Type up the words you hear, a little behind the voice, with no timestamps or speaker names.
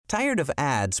Tired of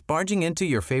ads barging into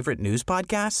your favorite news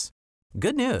podcasts?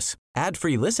 Good news.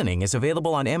 Ad-free listening is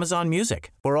available on Amazon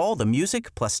Music for all the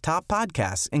music plus top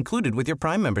podcasts included with your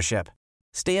Prime membership.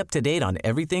 Stay up to date on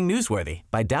everything newsworthy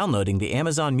by downloading the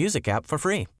Amazon Music app for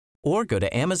free or go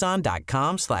to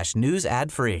amazon.com/news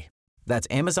ad free. That's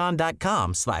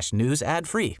amazon.com/news ad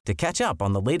free to catch up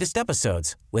on the latest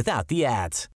episodes without the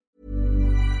ads.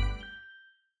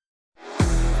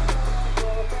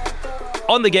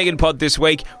 On the Gegenpod this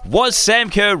week, was Sam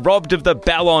Kerr robbed of the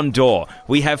Ballon d'Or?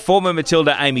 We have former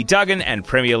Matilda Amy Duggan and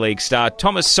Premier League star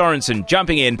Thomas Sorensen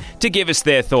jumping in to give us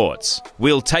their thoughts.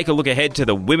 We'll take a look ahead to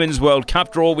the Women's World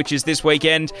Cup draw, which is this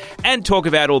weekend, and talk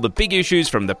about all the big issues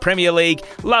from the Premier League,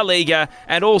 La Liga,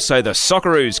 and also the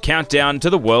Socceroos countdown to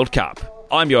the World Cup.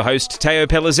 I'm your host, Teo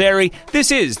Pellizzeri.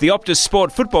 This is the Optus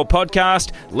Sport Football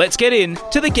Podcast. Let's get in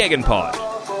to the Gegenpod.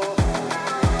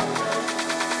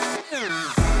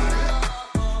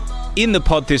 In the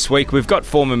pod this week, we've got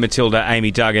former Matilda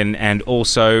Amy Duggan and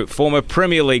also former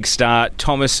Premier League star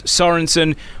Thomas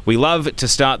Sorensen. We love to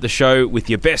start the show with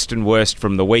your best and worst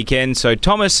from the weekend. So,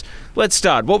 Thomas, let's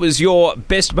start. What was your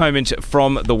best moment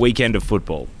from the weekend of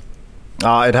football?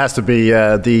 It has to be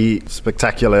the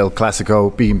spectacular El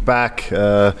Clasico being back,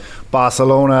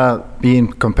 Barcelona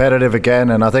being competitive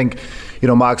again, and I think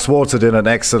Mark Schwarzer did an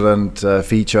excellent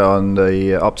feature on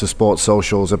the Optus Sports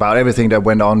socials about everything that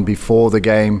went on before the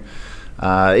game.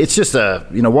 It's just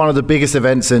one of the biggest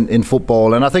events in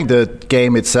football, and I think the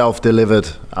game itself delivered.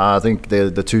 I think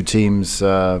the two teams,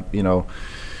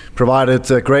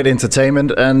 provided great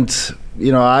entertainment, and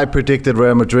I predicted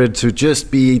Real Madrid to just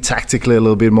be tactically a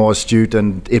little bit more astute,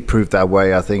 and it proved that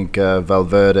way. I think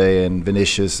Valverde and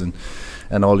Vinicius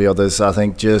and all the others, I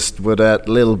think, just were that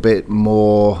little bit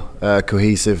more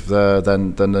cohesive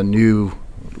than the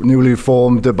newly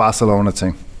formed Barcelona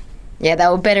team. Yeah, they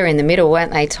were better in the middle,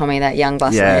 weren't they, Tommy? That young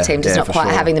Barcelona team just not quite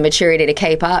having the maturity to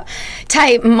keep up.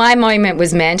 Tay, my moment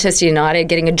was Manchester United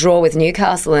getting a draw with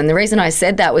Newcastle, and the reason I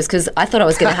said that was because I thought I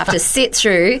was going to have to sit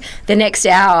through the next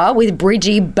hour with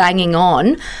Bridgie banging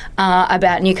on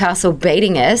about Newcastle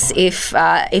beating us if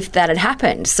that had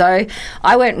happened. So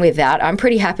I went with that. I'm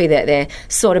pretty happy that they're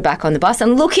sort of back on the bus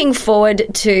and looking forward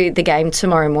to the game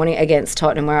tomorrow morning against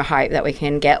Tottenham, where I hope that we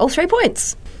can get all 3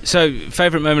 points. So,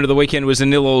 favourite moment of the weekend was a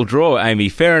 0-0 draw, Amy.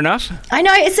 Fair enough. I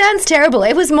know, it sounds terrible.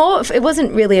 It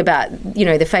wasn't really about,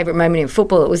 the favourite moment in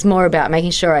football. It was more about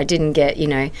making sure I didn't get,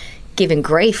 given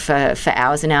grief for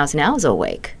hours and hours and hours all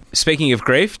week. Speaking of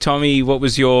grief, Tommy, what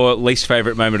was your least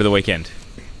favourite moment of the weekend?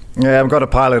 Yeah, I've got to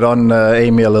pile it on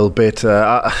Amy a little bit.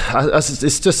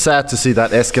 It's just sad to see that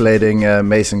escalating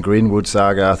Mason Greenwood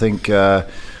saga. I think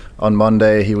on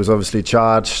Monday he was obviously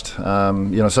charged.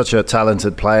 Such a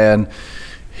talented player, and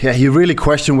yeah, you really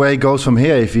question where he goes from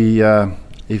here if he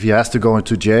has to go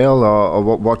into jail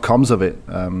or what comes of it.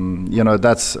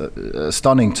 That's a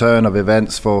stunning turn of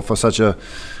events for such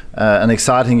an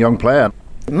exciting young player.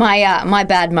 My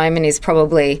bad moment is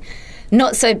probably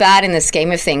not so bad in the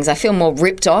scheme of things. I feel more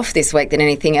ripped off this week than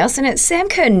anything else, and it's Sam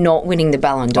Kerr not winning the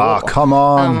Ballon d'Or. Oh, come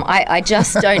on. I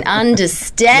just don't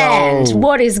understand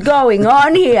what is going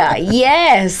on here.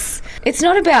 Yes. It's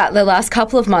not about the last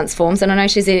couple of months' forms, and I know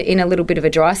she's in a little bit of a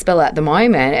dry spell at the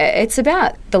moment. It's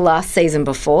about the last season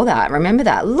before that. Remember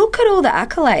that. Look at all the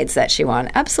accolades that she won.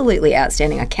 Absolutely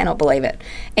outstanding. I cannot believe it.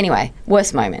 Anyway,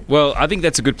 worst moment. Well, I think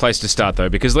that's a good place to start, though,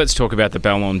 because let's talk about the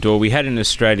Ballon d'Or. We had an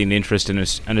Australian interest and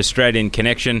an Australian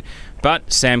connection,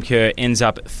 but Sam Kerr ends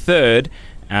up third,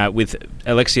 with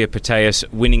Alexia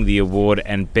Putellas winning the award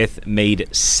and Beth Mead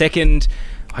second.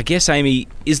 I guess, Amy,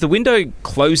 is the window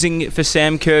closing for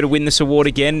Sam Kerr to win this award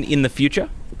again in the future?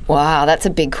 Wow, that's a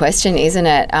big question, isn't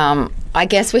it? I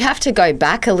guess we have to go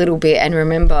back a little bit and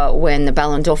remember when the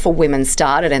Ballon d'Or for women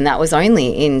started, and that was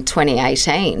only in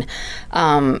 2018,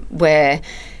 where,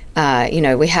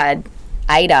 we had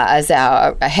Ada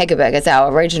Hegerberg as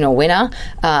our original winner,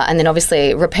 and then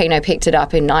obviously Rapinoe picked it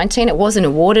up in 19. It wasn't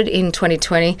awarded in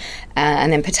 2020,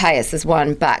 and then Putellas has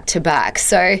won back-to-back.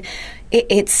 So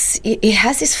it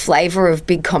has this flavour of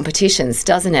big competitions,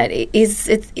 doesn't it? Is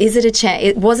it a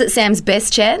chance? Was it Sam's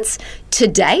best chance to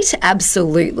date?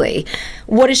 Absolutely.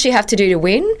 What does she have to do to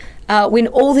win? Win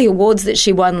all the awards that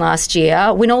she won last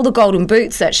year, win all the golden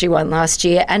boots that she won last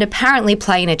year, and apparently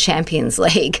play in a Champions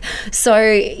League. So,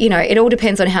 it all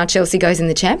depends on how Chelsea goes in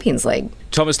the Champions League.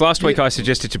 Thomas, last week I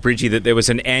suggested to Bridgie that there was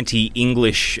an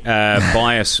anti-English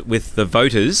bias with the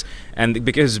voters, and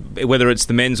because whether it's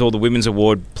the men's or the women's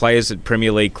award, players at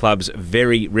Premier League clubs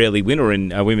very rarely win, or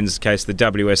in women's case, the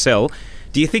WSL.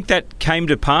 Do you think that came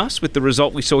to pass with the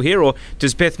result we saw here, or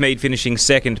does Beth Mead finishing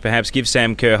second perhaps give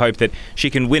Sam Kerr hope that she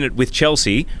can win it with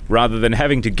Chelsea rather than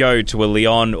having to go to a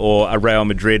Lyon or a Real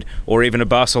Madrid or even a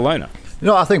Barcelona?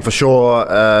 I think for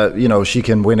sure, she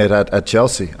can win it at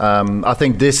Chelsea. I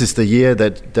think this is the year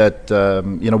that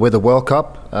with the World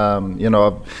Cup,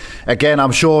 again,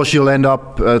 I'm sure she'll end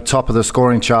up top of the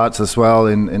scoring charts as well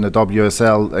in the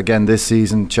WSL again this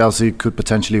season. Chelsea could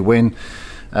potentially win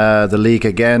the league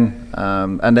again,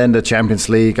 and then the Champions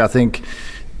League. I think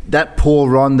that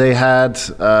poor run they had,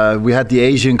 we had the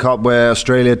Asian Cup where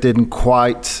Australia didn't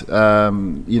quite,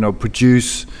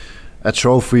 produce a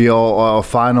trophy or a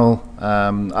final.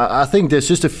 I think there's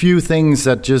just a few things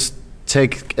that just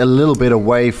take a little bit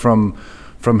away from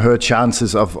her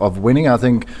chances of winning. I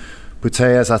think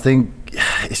Putellas,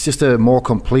 it's just a more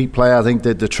complete player. I think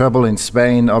that the treble in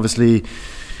Spain, obviously,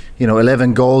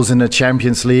 11 goals in the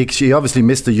Champions League. She obviously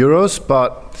missed the Euros,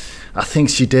 but I think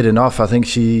she did enough. I think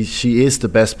she is the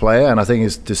best player, and I think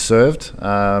it's deserved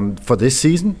for this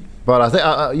season. But I think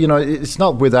it's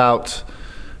not without.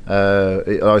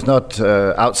 It's not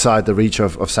outside the reach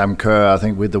of Sam Kerr. I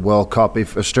think with the World Cup,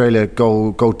 if Australia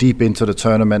go deep into the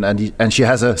tournament and she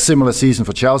has a similar season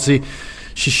for Chelsea,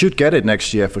 she should get it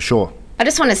next year for sure. I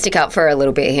just want to stick up for her a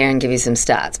little bit here and give you some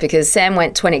stats, because Sam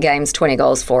went 20 games, 20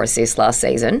 goals, 4 assists last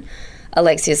season.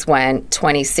 Alexius went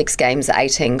 26 games,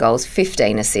 18 goals,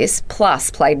 15 assists, plus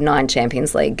played 9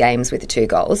 Champions League games with the 2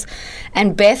 goals.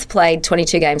 And Beth played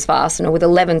 22 games for Arsenal with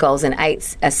 11 goals and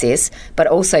 8 assists, but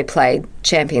also played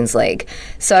Champions League.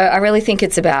 So I really think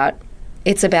it's about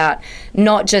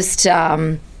not just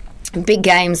big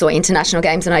games or international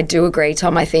games, and I do agree,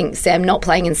 Tom, I think Sam not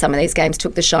playing in some of these games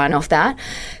took the shine off that.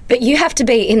 But you have to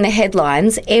be in the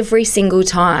headlines every single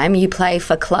time you play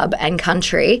for club and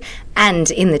country and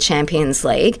in the Champions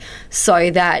League,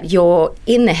 so that you're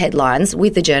in the headlines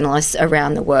with the journalists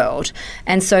around the world.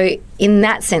 And so in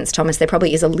that sense, Thomas, there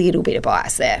probably is a little bit of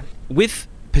bias there. With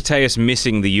Putellas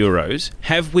missing the Euros,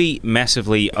 have we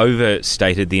massively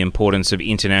overstated the importance of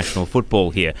international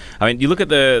football here? I mean, you look at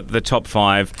the top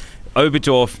 5,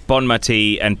 Oberdorf,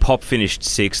 Bonmati and Pop finished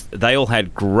 6th. They all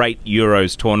had great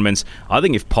Euros tournaments. I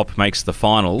think if Pop makes the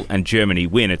final and Germany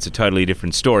win, it's a totally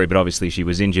different story, but obviously she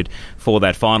was injured for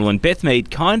that final. And Beth Mead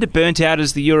kind of burnt out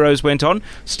as the Euros went on,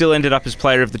 still ended up as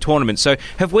player of the tournament. So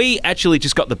have we actually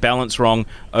just got the balance wrong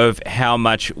of how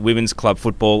much women's club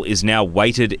football is now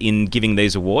weighted in giving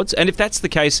these awards? And if that's the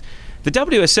case, the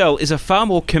WSL is a far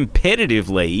more competitive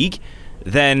league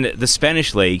than the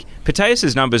Spanish league.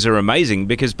 Putellas' numbers are amazing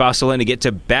because Barcelona get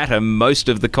to batter most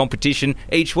of the competition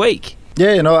each week.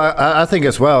 Yeah, I think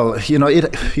as well. In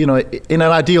an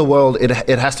ideal world, it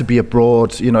has to be a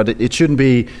broad. It shouldn't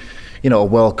be, a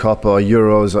World Cup or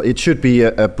Euros. It should be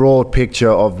a broad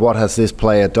picture of what has this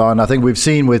player done. I think we've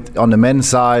seen on the men's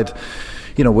side,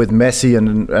 with Messi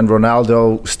and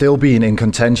Ronaldo still being in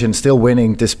contention, still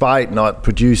winning despite not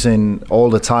producing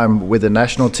all the time with the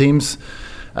national teams.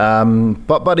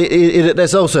 But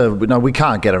there's also, we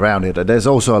can't get around it. There's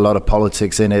also a lot of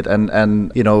politics in it,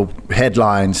 and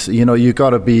headlines. You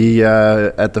got to be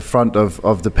at the front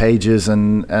of the pages,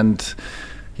 and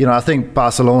I think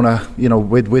Barcelona,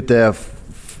 with their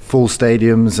full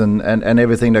stadiums and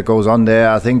everything that goes on there,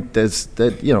 I think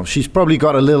she's probably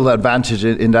got a little advantage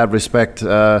in that respect.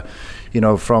 From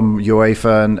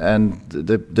UEFA and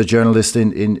the journalists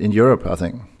in Europe, I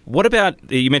think. What about,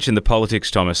 you mentioned the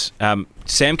politics, Thomas.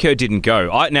 Sam Kerr didn't go.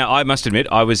 I must admit,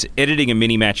 I was editing a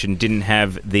mini-match and didn't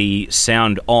have the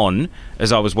sound on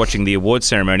as I was watching the awards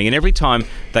ceremony. And every time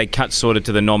they cut sort of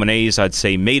to the nominees, I'd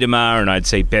see Miedema and I'd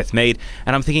see Beth Mead.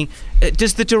 And I'm thinking,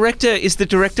 is the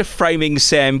director framing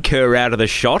Sam Kerr out of the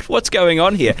shot? What's going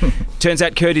on here? Turns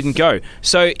out Kerr didn't go.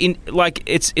 So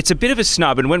it's a bit of a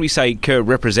snub. And when we say Kerr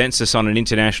represents us on an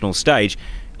international stage,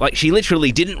 she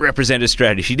literally didn't represent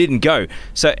Australia. She didn't go.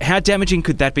 So how damaging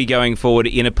could that be going forward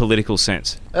in a political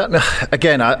sense?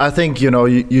 Again, I think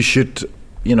you should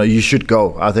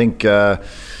go. I think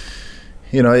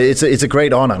it's a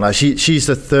great honour. Like she's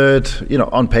the third,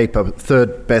 on paper,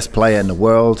 third best player in the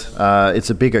world. It's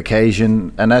a big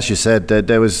occasion, and as you said,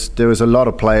 there was a lot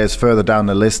of players further down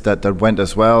the list that went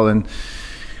as well, and.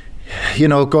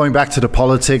 Going back to the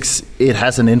politics, it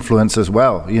has an influence as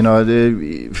well.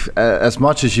 As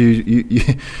much as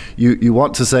you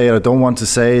want to say it or don't want to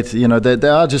say it,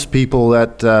 there are just people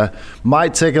that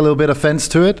might take a little bit offense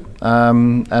to it,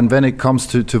 and when it comes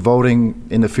to voting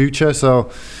in the future.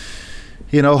 So,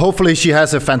 hopefully she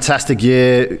has a fantastic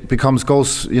year, becomes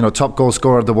top goal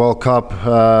scorer of the World Cup,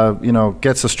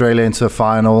 gets Australia into a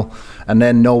final, and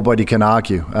then nobody can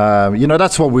argue.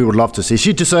 That's what we would love to see.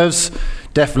 She deserves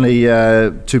definitely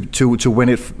to win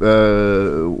it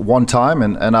one time,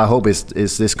 and I hope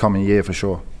it's this coming year for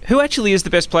sure. Who actually is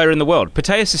the best player in the world?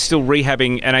 Putellas is still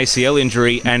rehabbing an ACL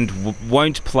injury and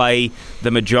won't play the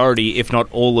majority, if not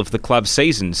all, of the club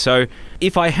season. So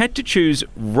if I had to choose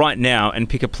right now and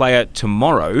pick a player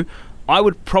tomorrow, I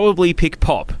would probably pick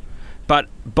Pop. But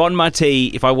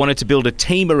Bonmati, if I wanted to build a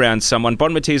team around someone,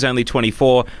 Bonmati is only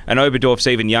 24 and Oberdorf's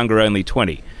even younger, only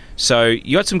 20. So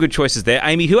you got some good choices there.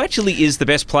 Amy, who actually is the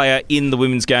best player in the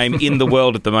women's game in the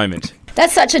world at the moment?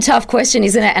 That's such a tough question,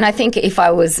 isn't it? And I think if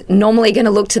I was normally going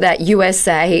to look to that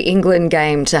USA-England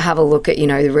game to have a look at,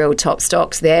 the real top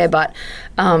stocks there, but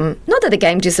not that the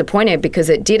game disappointed, because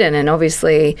it didn't, and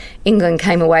obviously England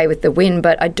came away with the win,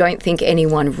 but I don't think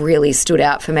anyone really stood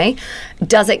out for me.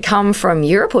 Does it come from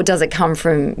Europe or does it come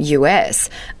from US?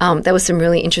 There were some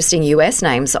really interesting US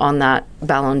names on that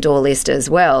Ballon d'Or list as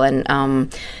well, and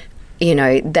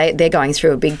they're going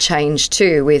through a big change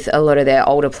too, with a lot of their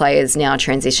older players now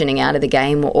transitioning out of the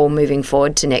game or moving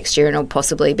forward to next year, and it'll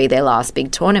possibly be their last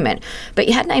big tournament. But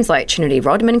you had names like Trinity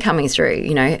Rodman coming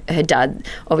through. Her dad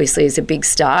obviously is a big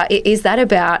star. Is that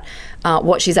about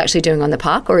what she's actually doing on the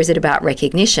park, or is it about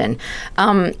recognition?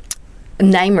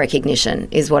 Name recognition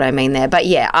is what I mean there. But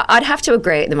yeah, I'd have to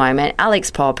agree at the moment. Alex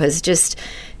Pop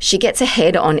she gets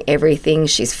ahead on everything.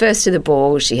 She's first to the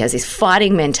ball. She has this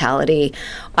fighting mentality.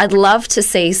 I'd love to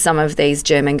see some of these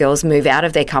German girls move out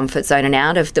of their comfort zone and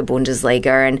out of the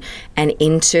Bundesliga and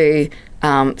into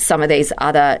some of these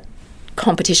other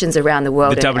competitions around the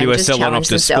world. The WSL and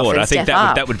Optus Sport. I think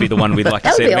that would be the one we'd like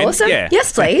to see. That would be awesome. Yeah.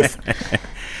 Yes, please.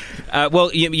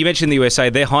 Well, you mentioned the USA.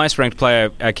 Their highest-ranked player,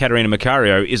 Caterina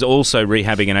Macario, is also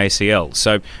rehabbing an ACL.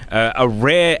 So a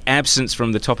rare absence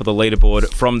from the top of the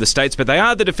leaderboard from the States, but they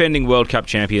are the defending World Cup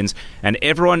champions, and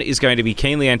everyone is going to be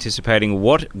keenly anticipating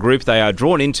what group they are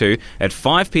drawn into at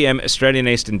 5 p.m. Australian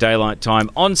Eastern Daylight Time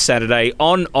on Saturday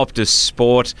on Optus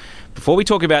Sport. Before we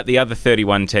talk about the other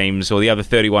 31 teams or the other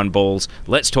 31 balls,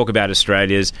 let's talk about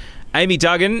Australia's. Amy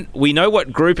Duggan, we know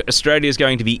what group Australia is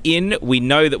going to be in. We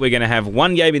know that we're going to have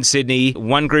one game in Sydney,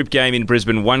 one group game in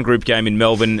Brisbane, one group game in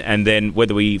Melbourne, and then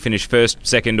whether we finish first,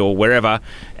 second, or wherever,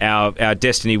 our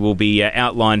destiny will be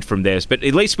outlined from theirs. But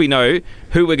at least we know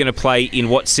who we're going to play in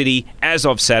what city as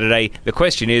of Saturday. The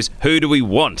question is, who do we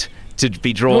want to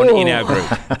be drawn in our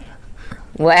group?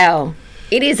 Wow.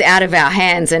 It is out of our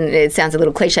hands, and it sounds a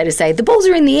little cliche to say the balls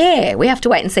are in the air. We have to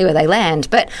wait and see where they land.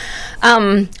 But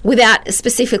without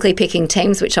specifically picking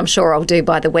teams, which I'm sure I'll do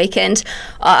by the weekend,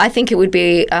 I think it would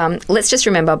be, let's just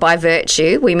remember, by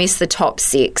virtue, we miss the top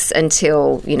six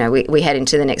until, we head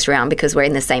into the next round, because we're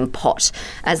in the same pot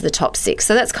as the top six.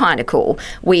 So that's kind of cool.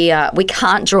 We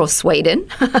can't draw Sweden,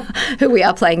 who we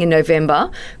are playing in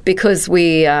November, because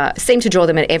we seem to draw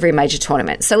them at every major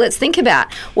tournament. So let's think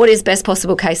about what is best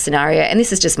possible case scenario, and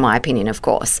this is just my opinion, of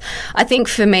course. I think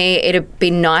for me, it'd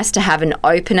be nice to have an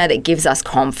opener that gives us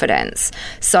confidence.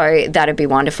 So that'd be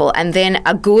wonderful. And then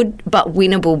a good but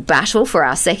winnable battle for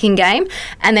our second game,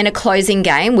 and then a closing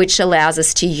game, which allows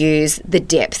us to use the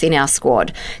depth in our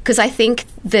squad. Because I think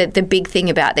the big thing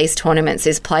about these tournaments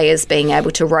is players being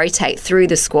able to rotate through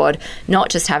the squad, not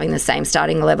just having the same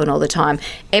starting 11 all the time.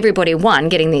 Everybody, one,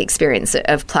 getting the experience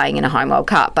of playing in a home World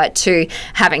Cup, but two,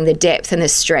 having the depth and the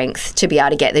strength to be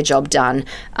able to get the job done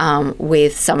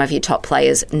with some of your top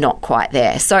players not quite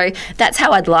there. So that's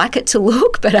how I'd like it to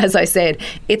look, but as I said,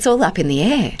 it's all up in the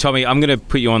air. Tommy, I'm going to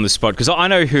put you on the spot because I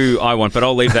know who I want, but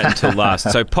I'll leave that until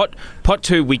last. So pot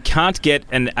two, we can't get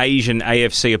an Asian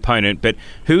AFC opponent, but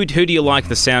who do you like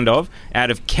the sound of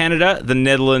out of Canada, the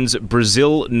Netherlands,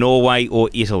 Brazil, Norway, or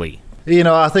Italy?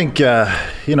 I think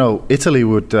Italy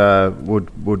would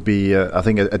be I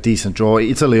think a decent draw.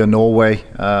 Italy or Norway.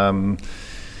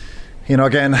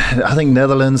 Again, I think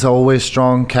Netherlands are always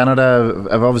strong. Canada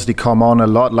have obviously come on a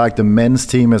lot, like the men's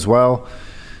team as well.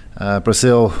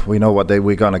 Brazil, we know what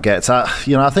we're going to get. So,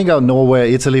 I think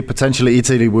Norway, Italy, potentially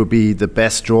Italy would be the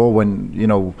best draw when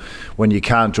you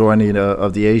can't draw any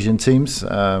of the Asian teams.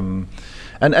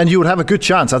 And you would have a good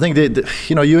chance. I think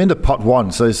you're in the pot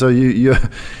one, so you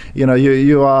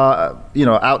are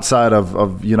outside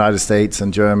of United States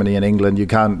and Germany and England.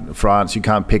 France, you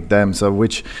can't pick them. So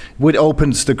which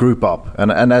opens the group up.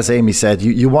 And as Amy said,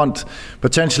 you want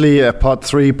potentially a pot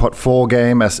 3, pot 4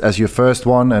 game as your first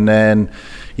one, and then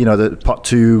the pot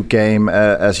 2 game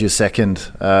as your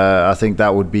second. I think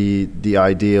that would be the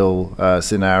ideal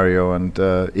scenario. And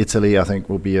Italy, I think,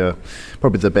 will be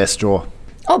probably the best draw.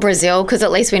 Or Brazil, because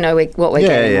at least we know what we're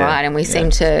getting right, and we seem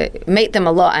to meet them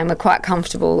a lot, and we're quite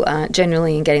comfortable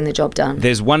generally in getting the job done.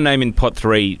 There's one name in pot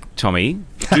 3, Tommy.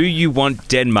 Do you want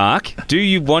Denmark? Do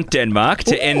you want Denmark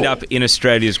to end up in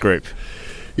Australia's group?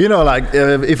 You know,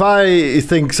 if I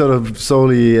think sort of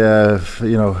solely,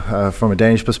 from a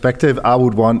Danish perspective, I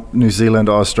would want New Zealand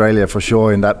or Australia for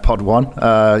sure in that pot 1.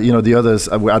 The others,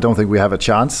 I don't think we have a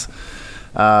chance.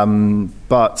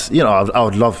 But I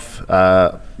would love,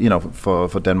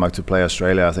 for Denmark to play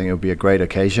Australia. I think it would be a great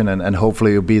occasion, and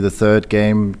hopefully it will be the third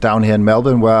game down here in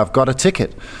Melbourne where I've got a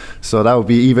ticket. So that would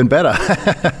be even better.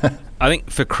 I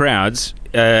think for crowds,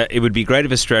 it would be great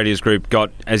if Australia's group got,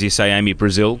 as you say, Amy,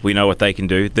 Brazil. We know what they can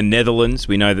do. The Netherlands,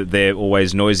 we know that they're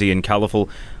always noisy and colourful.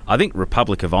 I think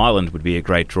Republic of Ireland would be a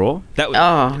great draw.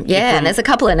 And there's a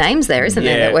couple of names there, isn't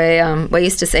there, that we're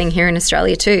used to seeing here in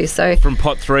Australia too. So from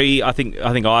pot 3, I think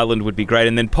Ireland would be great,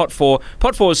 and then pot 4.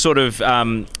 Pot 4 is sort of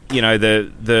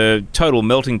the total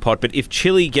melting pot. But if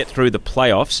Chile get through the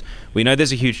playoffs, we know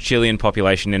there's a huge Chilean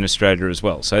population in Australia as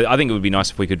well. So I think it would be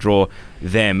nice if we could draw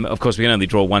them. Of course, we can only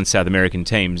draw one South American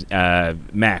team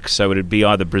max, so it would be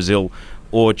either Brazil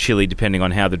or Chile, depending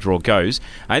on how the draw goes.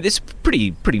 This is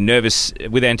pretty nervous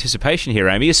with anticipation here,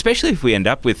 Amy, especially if we end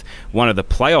up with one of the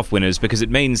playoff winners, because it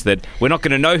means that we're not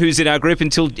going to know who's in our group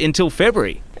until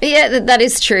February. Yeah, that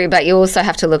is true, but you also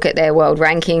have to look at their world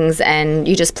rankings, and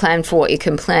you just plan for what you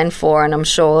can plan for, and I'm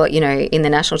sure, in the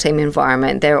national team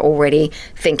environment, they're already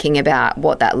thinking about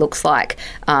what that looks like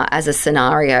as a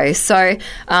scenario. So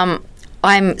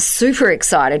I'm super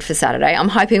excited for Saturday. I'm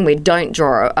hoping we don't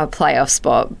draw a playoff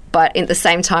spot, but at the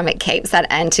same time it keeps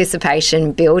that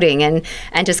anticipation building and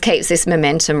just keeps this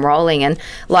momentum rolling. And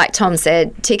like Tom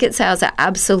said, ticket sales are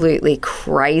absolutely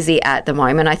crazy at the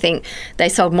moment. I think they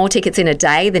sold more tickets in a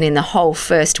day than in the whole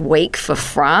first week for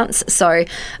France. So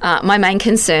my main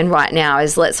concern right now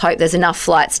is let's hope there's enough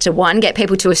flights to, 1, get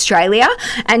people to Australia,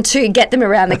 and 2, get them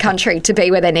around the country to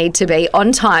be where they need to be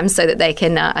on time so that they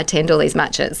can attend all these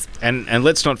matches. And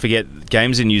let's not forget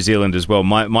games in New Zealand as well.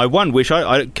 My one wish,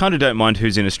 I kind of don't mind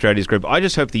who's in Australia's group. I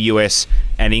just hope the US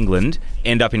and England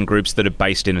end up in groups that are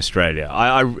based in Australia.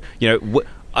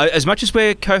 As much as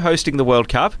we're co-hosting the World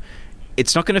Cup,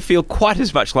 it's not going to feel quite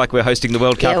as much like we're hosting the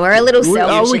World Cup. Yeah, we're a little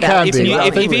selfish about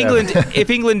it. If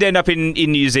England end up in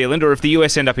New Zealand, or if the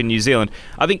US end up in New Zealand,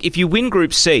 I think if you win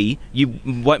Group C, you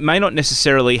may not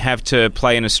necessarily have to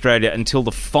play in Australia until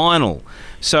the final.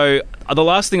 So the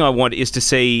last thing I want is to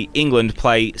see England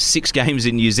play 6 games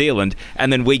in New Zealand,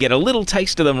 and then we get a little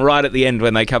taste of them right at the end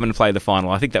when they come and play the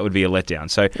final. I think that would be a letdown.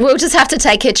 So we'll just have to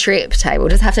take a trip, Tay. We'll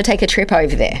just have to take a trip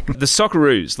over there. The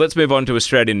Socceroos. Let's move on to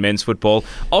Australian men's football.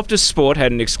 Optus Sport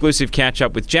had an exclusive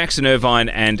catch-up with Jackson Irvine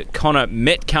and Connor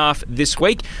Metcalf this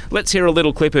week. Let's hear a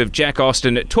little clip of Jack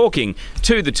Austin talking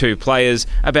to the two players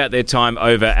about their time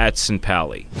over at St.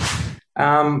 Pauli.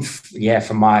 From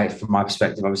my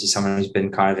perspective, obviously someone who's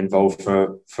been kind of involved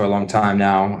for a long time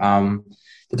now,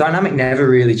 the dynamic never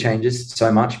really changes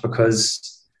so much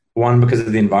because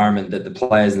of the environment that the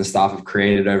players and the staff have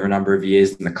created over a number of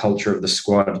years, and the culture of the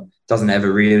squad doesn't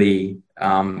ever really,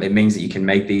 it means that you can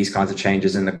make these kinds of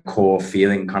changes and the core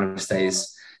feeling kind of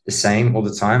stays the same all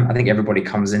the time. I think everybody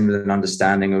comes in with an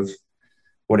understanding of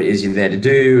what it is you're there to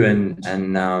do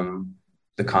and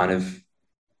the kind of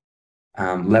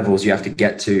levels you have to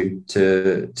get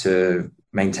to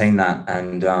maintain that.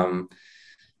 And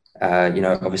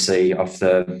obviously off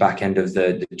the back end of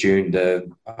the June, the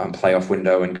playoff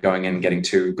window, and going in and getting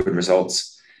 2 good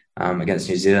results against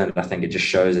New Zealand, I think it just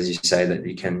shows, as you say, that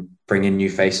you can bring in new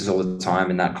faces all the time,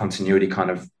 and that continuity kind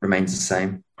of remains the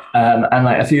same. And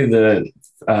like a few of the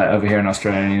over here in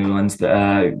Australia and New Zealand that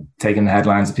are taking the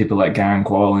headlines of people like Garen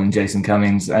Quall and Jason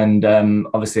Cummings. And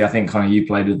obviously, I think kind of you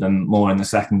played with them more in the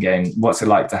second game. What's it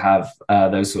like to have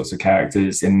those sorts of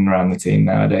characters in and around the team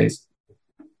nowadays?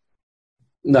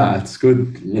 No, it's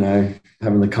good,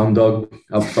 having the cum dog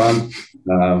up front.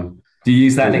 Do you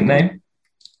use that nickname?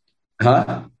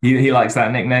 Huh? He likes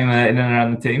that nickname in and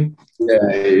around the team?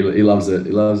 Yeah, he loves it.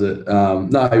 He loves it.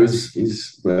 It was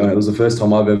the first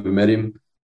time I've ever met him.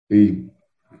 He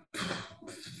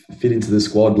fit into the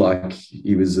squad like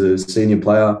he was a senior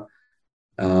player.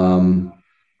 Even,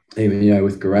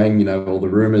 with Garang, all the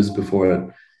rumours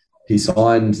before he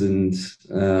signed, and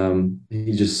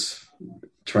he just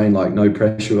trained like no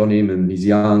pressure on him, and he's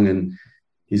young and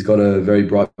he's got a very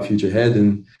bright future ahead.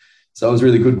 And so it was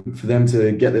really good for them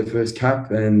to get their first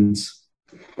cap and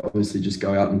obviously just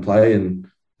go out and play. And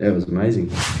it was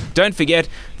amazing. Don't forget,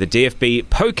 the DFB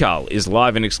Pokal is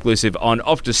live and exclusive on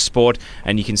Optus Sport,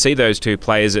 and you can see those two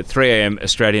players at 3 a.m.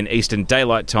 Australian Eastern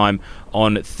Daylight Time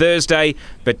on Thursday.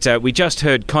 But we just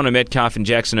heard Connor Metcalf and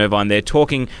Jackson Irvine there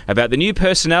talking about the new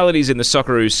personalities in the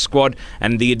Socceroos squad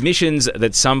and the admissions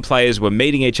that some players were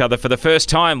meeting each other for the first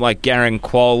time, like Garang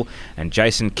Kuol and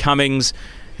Jason Cummings.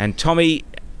 And Tommy,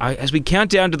 as we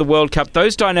count down to the World Cup,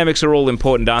 those dynamics are all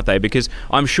important, aren't they? Because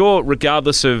I'm sure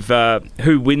regardless of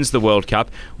who wins the World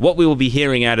Cup, what we will be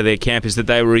hearing out of their camp is that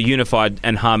they were a unified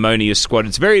and harmonious squad.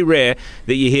 It's very rare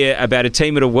that you hear about a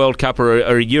team at a World Cup or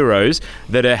a Euros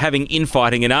that are having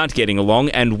infighting and aren't getting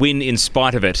along and win in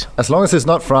spite of it. As long as it's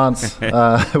not France.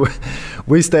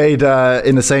 We stayed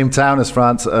in the same town as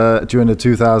France during the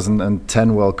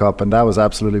 2010 World Cup, and that was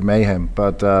absolutely mayhem.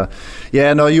 But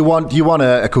you want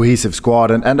a cohesive squad,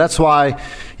 and that's why,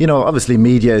 obviously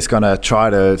media is going to try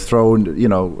to throw,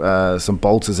 some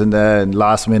bolters in there and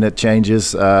last minute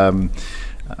changes.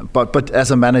 But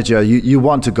as a manager, you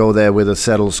want to go there with a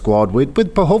settled squad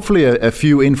with hopefully a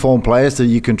few informed players that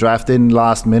you can draft in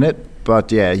last minute.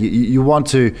 But yeah, you want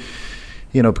to,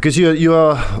 because you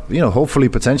are hopefully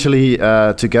potentially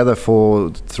together for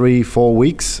 3-4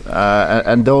 weeks,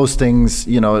 and those things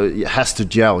it has to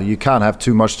gel. You can't have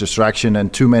too much distraction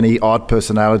and too many odd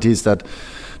personalities that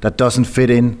doesn't fit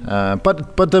in.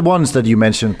 But the ones that you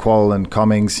mentioned, Kuol and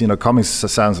Cummings, Cummings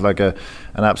sounds like an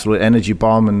absolute energy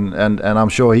bomb, and I'm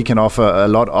sure he can offer a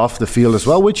lot off the field as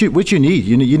well, which you need.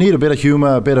 You need a bit of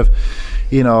humour, a bit of,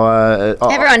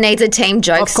 everyone needs a team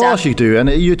joke. Of course you do, and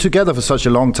you're together for such a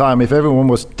long time. If everyone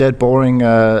was dead boring,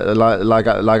 like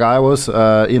I was,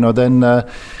 then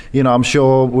I'm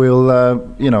sure we'll,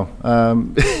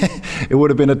 it would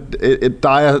have been a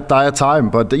dire time.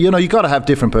 But you got to have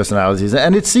different personalities,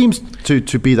 and it seems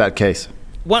to be that case.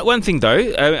 One thing,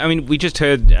 though, we just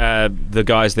heard the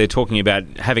guys there talking about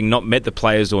having not met the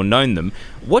players or known them.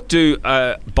 What do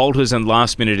bolters and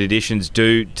last-minute additions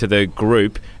do to the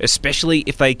group, especially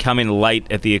if they come in late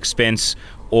at the expense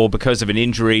or because of an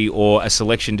injury or a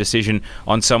selection decision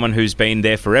on someone who's been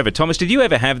there forever? Thomas, did you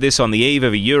ever have this on the eve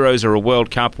of a Euros or a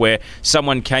World Cup where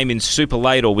someone came in super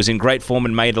late or was in great form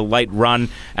and made a late run,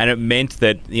 and it meant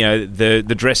that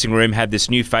the dressing room had this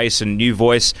new face and new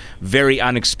voice very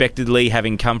unexpectedly,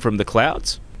 having come from the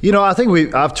clouds? I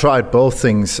think I've tried both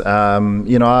things.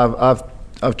 I've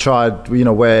tried,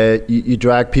 where you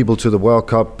drag people to the World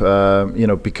Cup,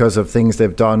 because of things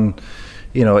they've done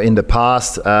in the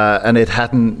past, and it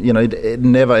hadn't, it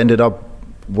never ended up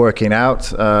working out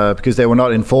because they were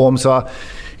not informed. So,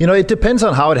 it depends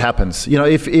on how it happens.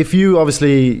 If you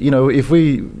obviously, if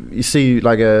you see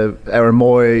like Aaron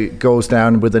Moy goes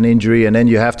down with an injury and then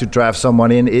you have to draft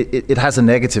someone in, it has a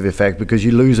negative effect because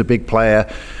you lose a big player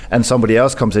and somebody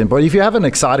else comes in. But if you have an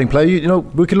exciting player,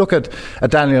 we can look at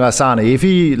Daniel Asani. If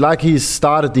he's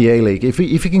started the A-League, if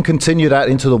he can continue that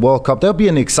into the World Cup, there'll be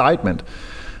an excitement.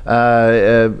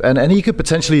 And he could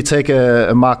potentially take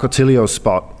a Marco Tilio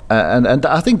spot. And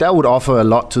I think that would offer a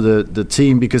lot to the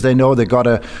team because they know they got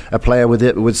a player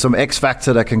with some X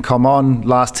factor that can come on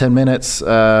last 10 minutes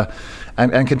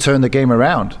and can turn the game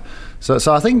around. So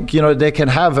I think they can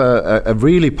have a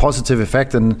really positive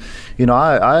effect. And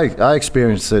I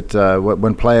experienced it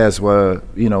when players were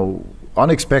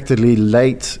unexpectedly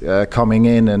late coming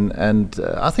in, and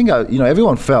I think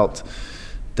everyone felt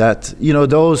that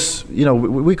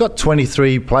we got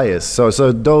 23 players, so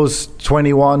those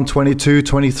 21, 22,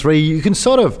 23, you can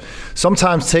sort of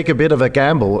sometimes take a bit of a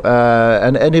gamble,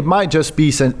 and it might just be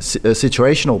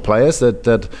situational players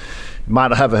that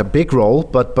might have a big role,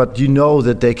 but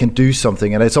that they can do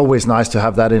something, and it's always nice to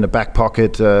have that in the back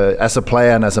pocket as a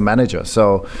player and as a manager.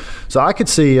 So I could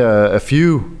see a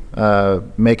few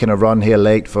making a run here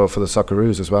late for the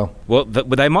Socceroos as well. Well,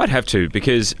 they might have to,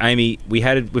 because Amy, we've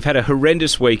had a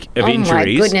horrendous week of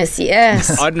injuries. Oh my goodness,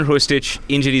 yes. Aiden Hrustic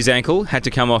injured his ankle, had to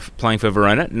come off playing for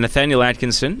Verona. Nathaniel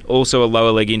Atkinson, also a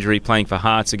lower leg injury, playing for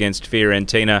Hearts against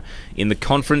Fiorentina in the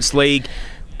Conference League.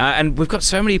 And we've got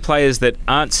so many players that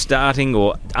aren't starting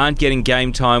or aren't getting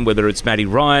game time, whether it's Matty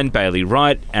Ryan, Bailey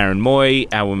Wright, Aaron Moy,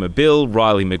 Awer Mabil,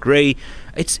 Riley McGree.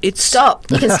 It's Stop.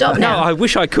 You can stop now. No, I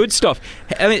wish I could stop.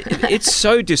 I mean, it's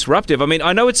so disruptive. I mean,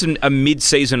 I know it's a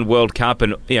mid-season World Cup,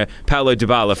 and Paulo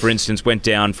Dybala, for instance, went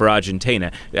down for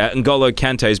Argentina. N'Golo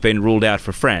Kante's been ruled out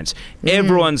for France.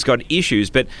 Everyone's got issues,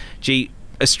 but gee,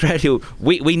 Australia,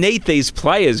 we need these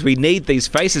players, we need these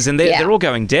faces, and they're all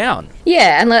going down.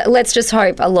 Yeah, and let's just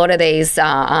hope a lot of these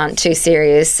aren't too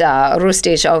serious.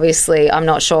 Hrustic, obviously, I'm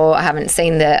not sure. I haven't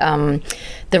seen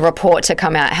the the report to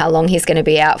come out how long he's going to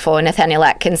be out for. Nathaniel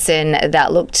Atkinson,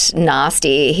 that looked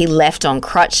nasty. He left on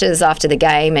crutches after the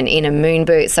game and in a moon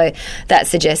boot, so that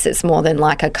suggests it's more than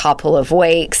like a couple of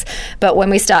weeks. But when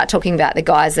we start talking about the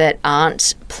guys that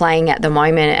aren't playing at the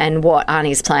moment and what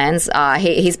Arnie's plans are,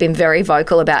 he's been very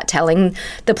vocal about telling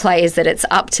the players that it's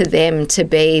up to them to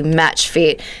be match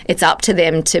fit, it's up to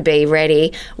them to be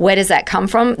ready. Where does that come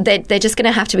from? They're just going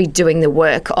to have to be doing the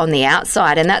work on the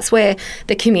outside, and that's where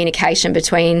the communication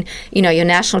between, you know, your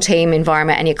national team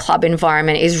environment and your club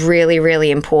environment is really,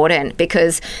 really important,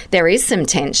 because there is some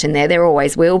tension there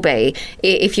always will be.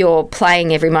 If you're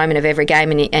playing every moment of every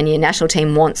game and your national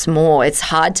team wants more, it's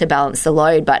hard to balance the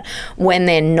load. But when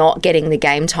they're not getting the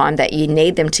game time that you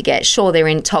need them to get, sure, they're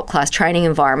in top class training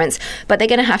environments, but they're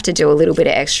going to have to do a little bit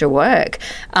of extra work.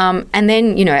 And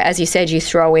then, you know, as you said, you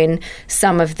throw in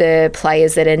some of the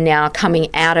players that are now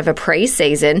coming out of a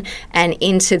pre-season and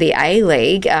into the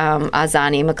A-League,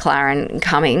 Arzani, McLaren,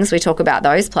 Cummings, we talk about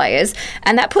those players,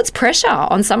 and that puts pressure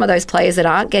on some of those players that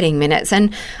aren't getting minutes.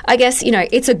 And I guess, you know,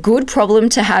 it's a good problem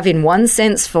to have in one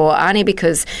sense for Arnie,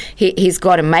 because he's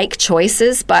got to make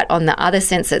choices, but on the other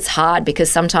sense it's hard,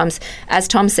 because sometimes, as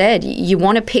Tom said, you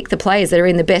want to pick the players that are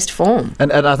in the best form.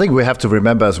 And I think we have to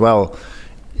remember as well,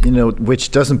 you know,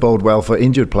 which doesn't bode well for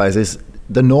injured players, is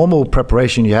the normal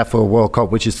preparation you have for a World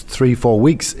Cup, which is 3-4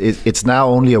 weeks, it's now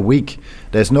only a week.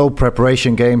 There's no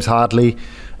preparation games hardly,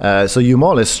 so you're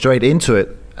more or less straight into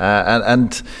it.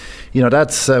 And you know,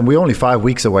 that's we're only 5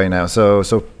 weeks away now, so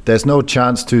there's no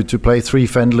chance to play 3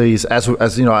 friendlies as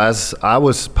you know, as I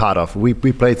was part of. We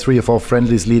played 3 or 4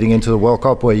 friendlies leading into the World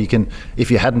Cup, where you can, if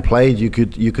you hadn't played, you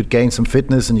could gain some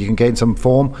fitness and you can gain some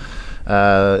form.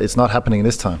 It's not happening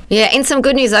this time. Yeah, in some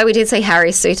good news though, we did see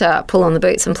Harry Suter pull on the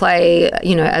boots and play,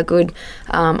 you know, a good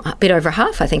bit over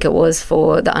half, I think it was,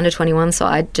 for the under-21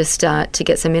 side, just to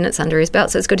get some minutes under his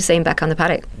belt. So it's good to see him back on the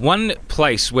paddock. One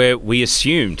place where we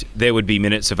assumed there would be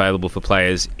minutes available for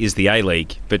players is the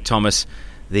A-League. But Thomas,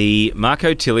 the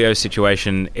Marco Tilio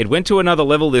situation, it went to another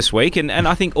level this week, and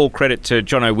I think all credit to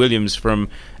Jono Williams from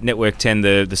Network 10,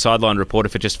 the sideline reporter,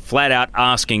 for just flat out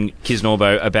asking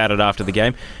Kisnorbo about it after the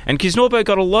game. And Kisnorbo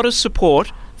got a lot of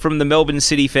support from the Melbourne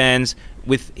City fans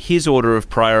with his order of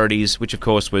priorities, which of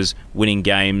course was winning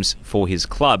games for his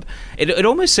club. It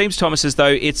almost seems, Thomas, as though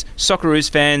it's Socceroos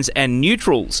fans and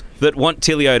neutrals that want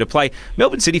Tilio to play.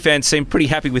 Melbourne City fans seem pretty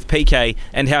happy with PK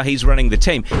and how he's running the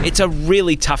team. It's a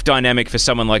really tough dynamic for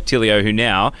someone like Tilio, who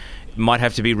now might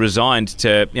have to be resigned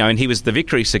to, you know, and he was the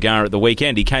victory cigar at the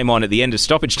weekend. He came on at the end of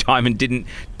stoppage time and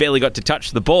barely got to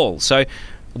touch the ball. So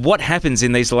what happens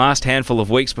in these last handful of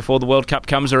weeks before the World Cup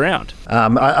comes around?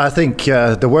 I think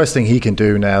the worst thing he can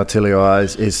do now, Tilio,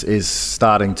 is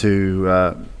starting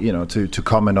to to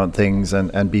comment on things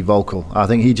and be vocal. I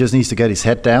think he just needs to get his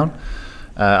head down.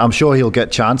 I'm sure he'll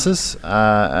get chances,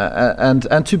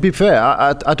 and to be fair,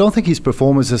 I don't think his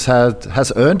performance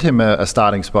has earned him a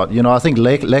starting spot. You know, I think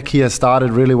Lecky has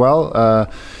started really well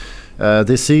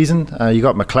this season. You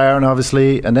got McLaren,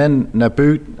 obviously, and then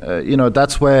Naboot. You know,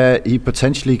 that's where he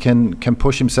potentially can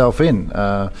push himself in.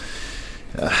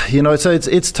 You know, so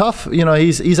it's tough. You know,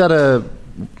 he's at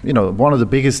one of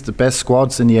the best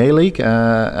squads in the A-League,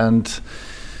 and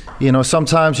you know,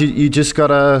 sometimes you just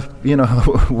gotta, you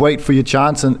know, wait for your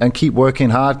chance and keep working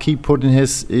hard, keep putting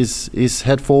his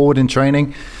head forward in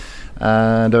training.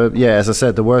 And as I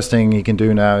said, the worst thing he can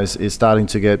do now is starting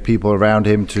to get people around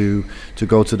him to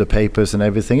go to the papers and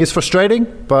everything. It's frustrating,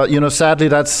 but you know, sadly,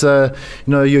 that's you're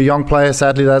a young player.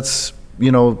 Sadly, that's,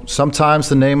 you know, sometimes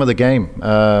the name of the game,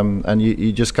 and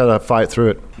you just gotta fight through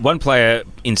it. One player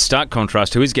in stark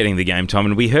contrast who is getting the game time,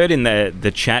 and we heard in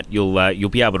the chat, you'll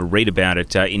be able to read about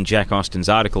it in Jack Austin's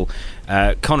article,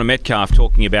 Connor Metcalf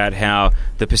talking about how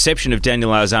the perception of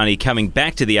Daniel Arzani coming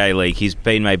back to the A-League, he's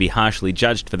been maybe harshly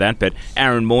judged for that, but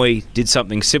Aaron Moy did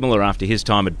something similar after his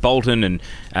time at Bolton and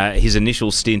his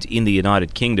initial stint in the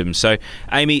United Kingdom. So,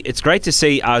 Amy, it's great to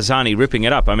see Arzani ripping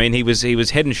it up. I mean, he was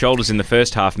head and shoulders in the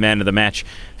first half man of the match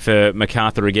for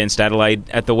MacArthur against Adelaide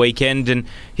at the weekend, and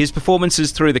his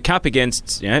performances through the Cup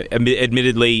against, you know,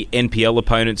 admittedly NPL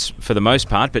opponents for the most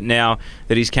part, but now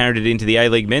that he's carried it into the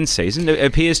A-League men's season, it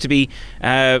appears to be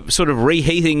sort of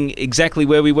reheating exactly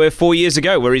where we were 4 years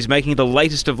ago, where he's making the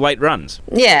latest of late runs.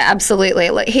 Yeah, absolutely.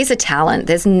 Look, he's a talent.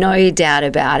 There's no doubt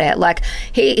about it. Like,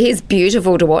 he's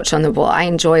beautiful to watch on the ball. I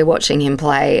enjoy watching him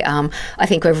play. I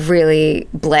think we're really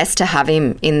blessed to have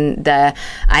him in the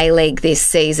A-League this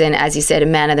season. As you said, a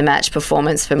man of the match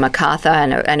performance for MacArthur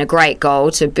and a great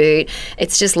goal to boot.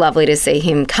 It's just lovely to see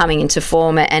him coming into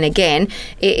form. And again,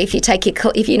 if you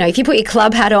put your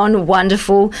club hat on,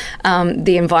 wonderful.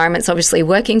 The environment's obviously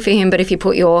working for him. But if you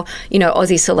put your,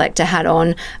 Aussie selector hat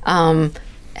on,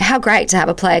 how great to have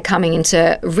a player coming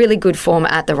into really good form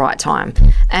at the right time.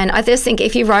 And I just think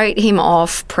if you wrote him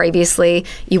off previously,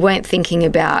 you weren't thinking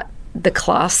about the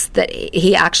class that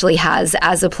he actually has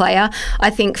as a player. I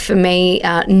think for me,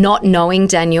 not knowing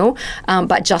Daniel,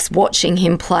 but just watching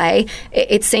him play,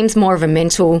 it seems more of a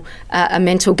mental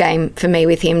game for me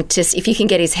with him. Just if you can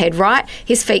get his head right,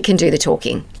 his feet can do the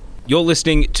talking. You're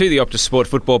listening to the Optus Sport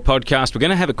Football Podcast. We're going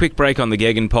to have a quick break on the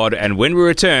Gegen Pod, and when we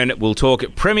return, we'll talk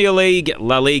Premier League,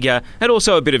 La Liga, and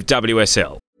also a bit of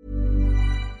WSL.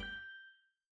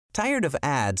 Tired of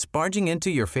ads barging into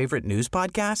your favorite news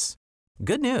podcasts?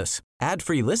 Good news.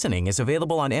 Ad-free listening is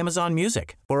available on Amazon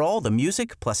Music for all the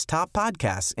music plus top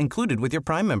podcasts included with your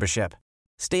Prime membership.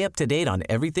 Stay up to date on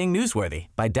everything newsworthy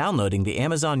by downloading the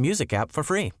Amazon Music app for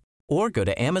free or go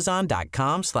to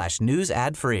amazon.com/news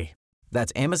ad free.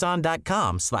 That's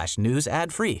amazon.com/news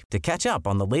ad free to catch up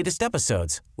on the latest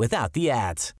episodes without the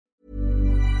ads.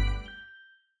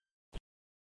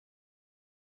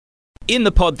 In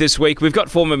the pod this week, we've got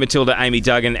former Matilda Amy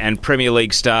Duggan and Premier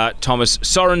League star Thomas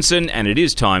Sorensen, and it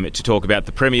is time to talk about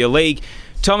the Premier League.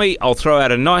 Tommy, I'll throw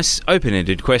out a nice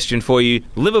open-ended question for you.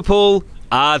 Liverpool,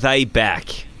 are they back?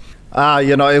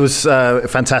 It was a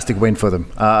fantastic win for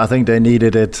them. I think they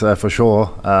needed it for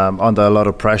sure, under a lot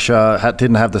of pressure.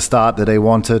 Didn't have the start that they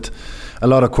wanted. A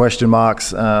lot of question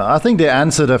marks. I think they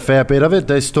answered a fair bit of it.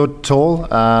 They stood tall.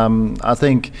 I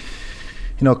think,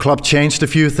 Klopp changed a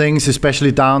few things,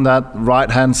 especially down that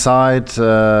right-hand side.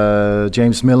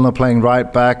 James Milner playing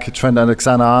right back, Trent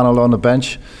Alexander-Arnold on the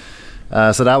bench.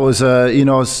 So that was,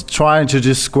 trying to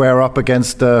just square up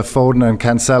against Foden and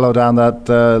Cancelo down that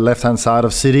left-hand side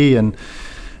of City, and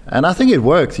I think it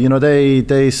worked.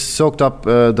 They soaked up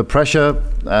the pressure.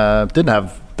 Didn't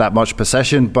have that much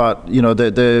possession, but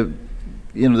the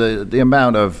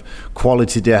amount of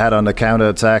quality they had on the counter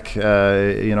attack.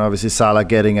 Obviously Salah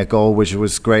getting a goal, which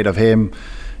was great of him.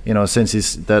 Since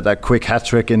he's that quick hat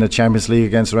trick in the Champions League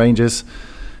against Rangers.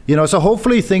 So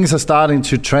hopefully things are starting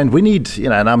to trend. We need,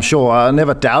 and I'm sure, I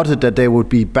never doubted that they would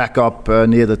be back up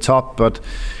near the top, but,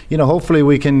 hopefully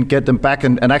we can get them back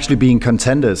and actually being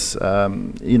contenders.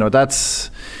 That's,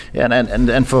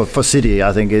 and for City,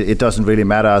 I think it doesn't really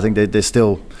matter. I think they're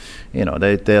still,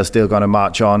 they're still going to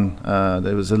march on.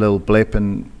 There was a little blip,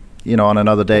 and, on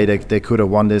another day they could have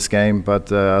won this game,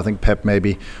 but I think Pep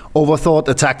maybe overthought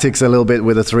the tactics a little bit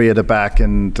with the three at the back,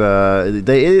 and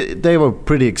they were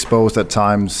pretty exposed at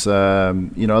times. A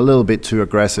little bit too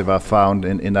aggressive, I found,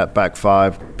 in that back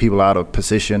five, people out of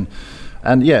position,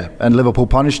 and Liverpool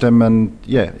punished them, and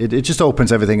it just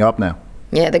opens everything up now.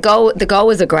 Yeah, the goal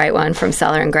was a great one from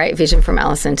Salah, and great vision from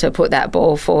Alisson to put that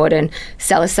ball forward, and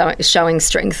Salah showing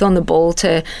strength on the ball.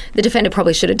 The defender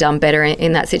probably should have done better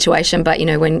in that situation, but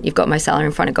when you've got Mo Salah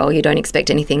in front of goal, you don't expect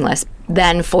anything less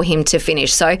than for him to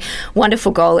finish. So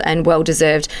wonderful goal and well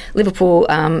deserved. Liverpool,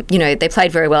 they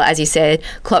played very well, as you said.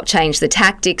 Klopp changed the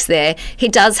tactics there. He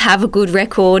does have a good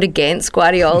record against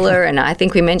Guardiola, and I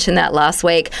think we mentioned that last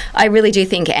week. I really do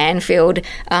think Anfield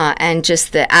and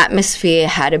just the atmosphere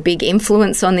had a big influence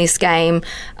on this game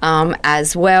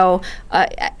as well.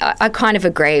 I kind of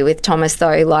agree with Thomas, though.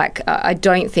 I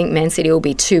don't think Man City will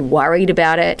be too worried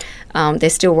about it. They're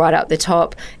still right up the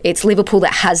top. It's Liverpool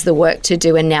that has the work to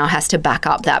do and now has to back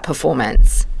up that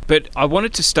performance. But I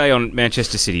wanted to stay on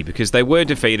Manchester City because they were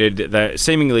defeated. They're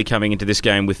seemingly coming into this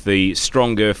game with the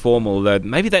stronger form, although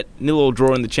maybe that 0-0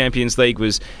 draw in the Champions League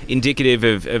was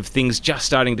indicative of things just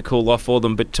starting to cool off for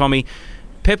them. But Tommy,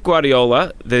 Pep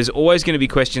Guardiola, there's always going to be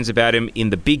questions about him in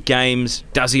the big games.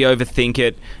 Does he overthink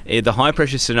it? The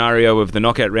high-pressure scenario of the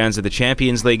knockout rounds of the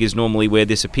Champions League is normally where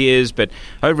this appears, but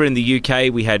over in the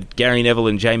UK, we had Gary Neville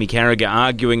and Jamie Carragher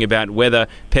arguing about whether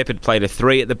Pep had played a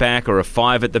 3 at the back or a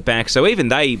 5 at the back. So even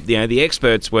they, the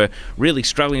experts, were really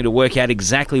struggling to work out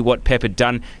exactly what Pep had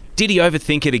done. Did he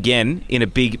overthink it again in a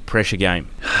big pressure game?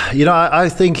 I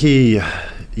think he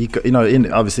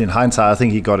obviously in hindsight, I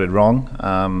think he got it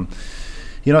wrong.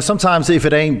 Sometimes if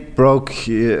it ain't broke,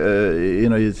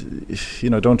 don't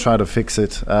try to fix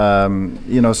it. I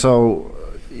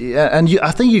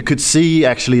think you could see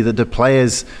actually that the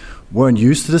players weren't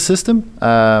used to the system,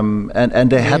 and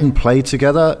they hadn't played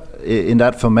together in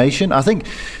that formation. I think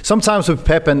sometimes with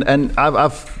Pep, and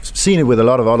I've seen it with a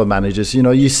lot of other managers,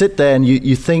 you sit there and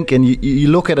you think and you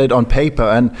look at it on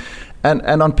paper, and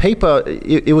on paper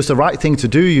it was the right thing to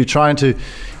do. You're trying to,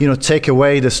 take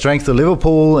away the strength of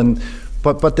Liverpool,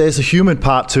 But there's a human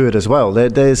part to it as well.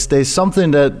 There's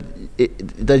something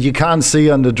that you can't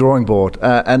see on the drawing board,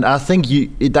 and I think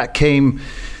that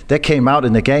they came out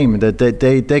in the game.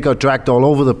 They got dragged all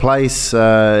over the place,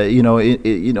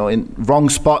 in wrong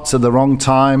spots at the wrong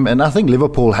time. And I think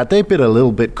Liverpool, had they been a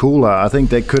little bit cooler, I think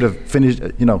they could have finished.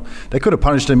 They could have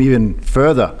punished them even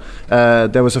further.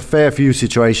 There was a fair few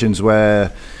situations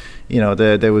where,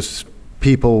 there was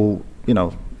people,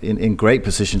 in great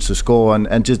positions to score,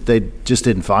 and they just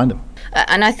didn't find them.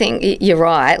 And I think you're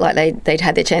right. Like they'd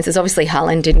had their chances. Obviously,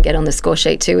 Haaland didn't get on the score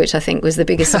sheet too, which I think was the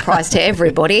biggest surprise to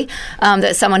everybody,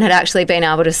 that someone had actually been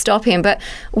able to stop him. But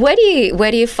where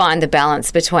do you find the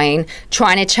balance between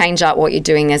trying to change up what you're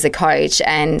doing as a coach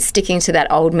and sticking to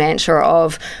that old mantra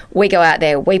of we go out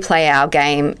there, we play our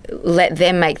game, let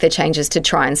them make the changes to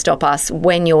try and stop us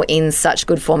when you're in such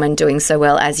good form and doing so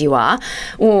well as you are?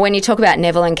 Well, when you talk about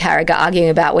Neville and Carragher arguing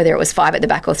about whether it was 5 at the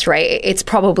back or 3, it's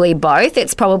probably both.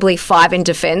 It's probably 5 in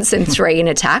defence and 3 in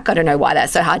attack. I don't know why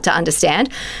that's so hard to understand,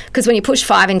 because when you push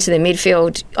 5 into the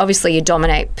midfield, obviously you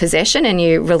dominate possession and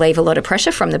you relieve a lot of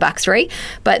pressure from the back 3,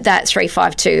 but that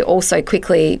 3-5-2 also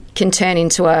quickly can turn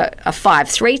into a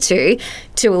 5-3-2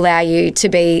 to allow you to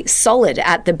be solid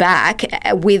at the back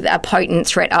with a potent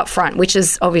threat up front, which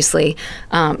is obviously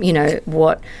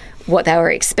what they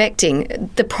were expecting.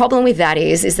 The problem with that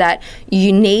is that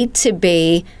you need to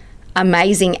be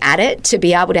amazing at it to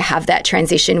be able to have that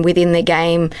transition within the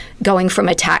game going from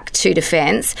attack to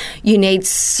defence. You need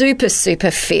super, super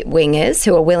fit wingers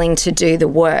who are willing to do the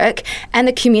work, and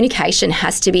the communication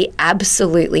has to be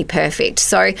absolutely perfect.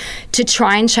 So to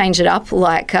try and change it up,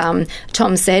 like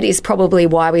Tom said, is probably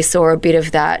why we saw a bit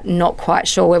of that not quite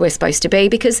sure where we're supposed to be,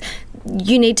 because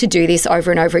you need to do this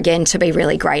over and over again to be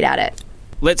really great at it.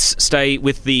 Let's stay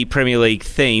with the Premier League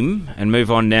theme and move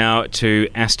on now to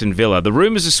Aston Villa. The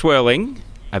rumours are swirling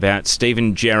about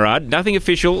Steven Gerrard. Nothing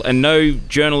official, and no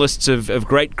journalists of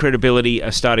great credibility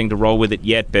are starting to roll with it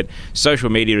yet, but social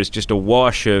media is just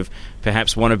awash of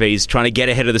perhaps wannabes trying to get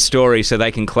ahead of the story so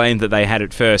they can claim that they had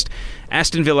it first.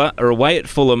 Aston Villa are away at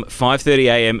Fulham,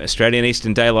 5:30am Australian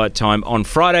Eastern Daylight Time on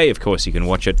Friday. Of course, you can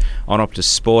watch it on Optus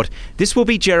Sport. This will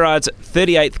be Gerrard's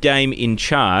 38th game in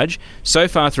charge. So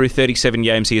far through 37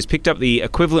 games, he has picked up the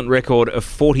equivalent record of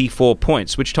 44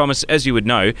 points, which, Thomas, as you would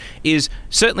know, is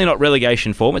certainly not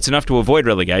relegation form. It's enough to avoid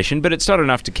relegation, but it's not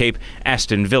enough to keep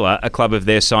Aston Villa, a club of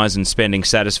their size and spending,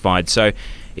 satisfied. So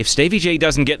if Stevie G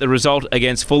doesn't get the result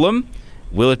against Fulham,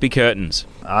 will it be curtains?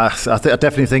 I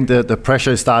definitely think that the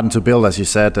pressure is starting to build, as you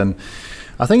said, and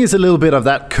I think it's a little bit of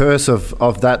that curse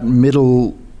of that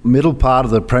middle part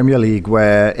of the Premier League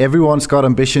where everyone's got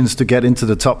ambitions to get into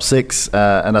the top 6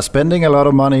 and are spending a lot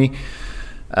of money,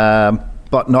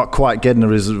 but not quite getting the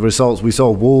results. We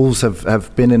saw Wolves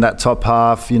have been in that top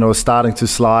half, starting to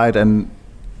slide, and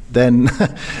then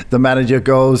the manager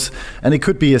goes, and it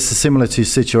could be a similar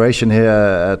situation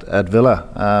here at Villa.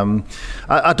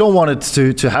 I don't want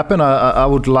it to happen. I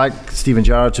would like Steven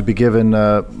Gerrard to be given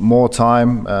more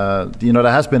time. There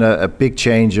has been a big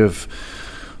change of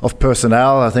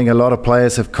personnel. I think a lot of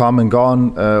players have come and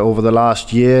gone over the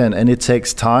last year, and it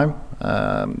takes time.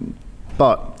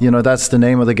 But that's the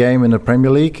name of the game in the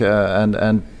Premier League,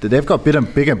 and they've got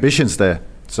big ambitions there.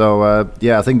 So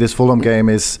I think this Fulham game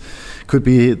could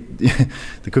be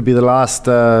the last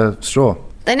straw.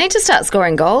 They need to start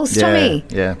scoring goals, Tommy.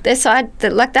 Yeah. Their side,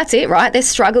 that's it, right? They're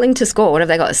struggling to score. What have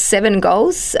they got? 7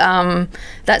 goals.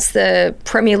 That's the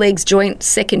Premier League's joint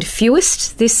second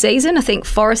fewest this season. I think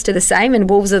Forest are the same, and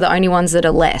Wolves are the only ones that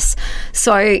are less.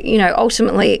 So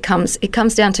ultimately, it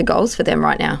comes down to goals for them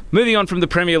right now. Moving on from the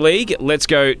Premier League, let's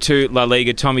go to La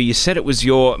Liga. Tommy, you said it was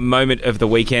your moment of the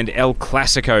weekend. El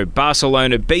Clasico.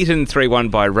 Barcelona beaten 3-1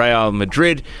 by Real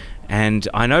Madrid. And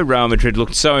I know Real Madrid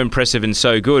looked so impressive and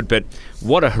so good, but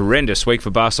what a horrendous week for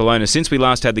Barcelona. Since we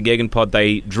last had the Gegenpod,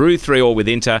 they drew 3-3 with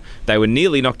Inter. They were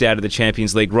nearly knocked out of the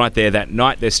Champions League right there that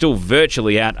night. They're still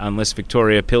virtually out unless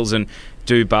Victoria Pilsen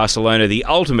do Barcelona the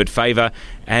ultimate favour.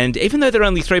 And even though they're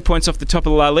only 3 points off the top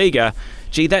of La Liga,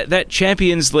 that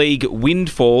Champions League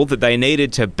windfall that they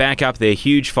needed to back up their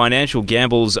huge financial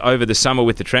gambles over the summer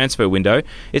with the transfer window,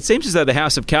 it seems as though the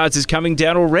House of Cards is coming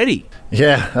down already.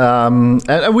 Yeah,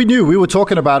 and we knew. We were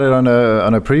talking about it on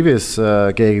a previous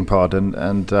Gegenpod,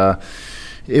 and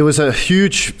it was a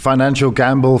huge financial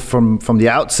gamble from the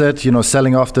outset,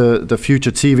 selling off the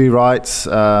future TV rights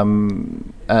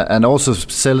and also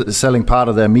selling part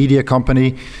of their media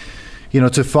company,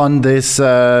 to fund this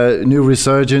new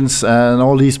resurgence and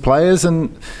all these players.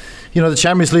 And, the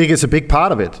Champions League is a big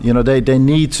part of it. They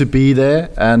need to be there.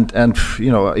 And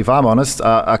if I'm honest,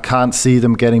 I can't see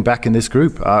them getting back in this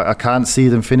group. I can't see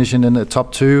them finishing in the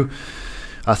top 2.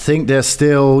 I think they're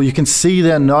still, you can see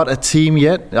they're not a team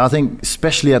yet. I think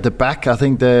especially at the back, I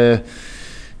think they're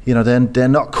they're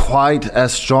not quite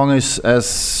as strong as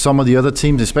some of the other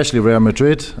teams, especially Real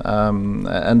Madrid.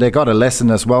 And they got a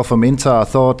lesson as well from Inter, I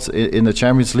thought, in the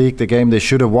Champions League, the game they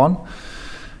should have won.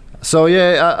 So,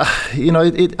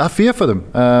 I fear for them.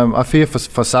 I fear for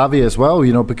Xavi as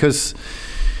well, because,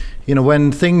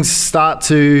 when things start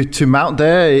to mount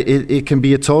there, it can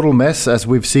be a total mess, as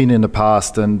we've seen in the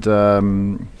past. And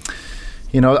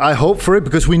I hope for it,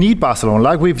 because we need Barcelona,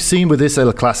 like we've seen with this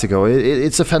El Clasico.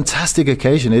 It's a fantastic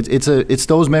occasion. It's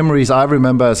those memories I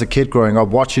remember as a kid growing up,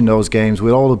 watching those games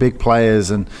with all the big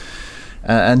players,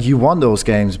 and you won those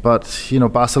games. But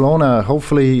Barcelona,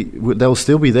 hopefully they'll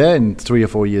still be there in 3 or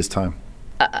 4 years' time.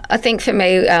 I think for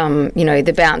me,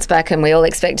 the bounce back, and we all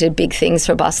expected big things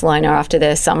for Barcelona after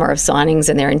their summer of signings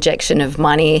and their injection of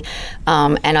money.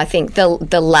 And I think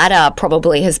the latter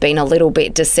probably has been a little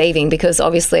bit deceiving, because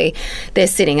obviously they're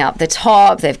sitting up the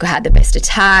top. They've had the best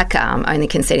attack, only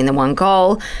conceding the 1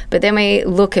 goal. But then we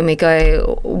look and we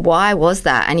go, why was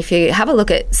that? And if you have a look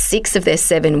at 6 of their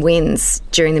 7 wins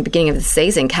during the beginning of the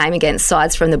season came against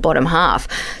sides from the bottom half.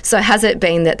 So has it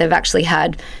been that they've actually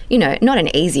had, not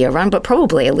an easier run, but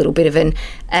probably a little bit of an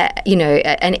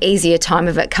easier time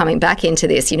of it coming back into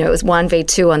this? It was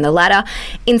 1v2 on the ladder.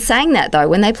 In saying that, though,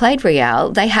 when they played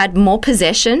Real, they had more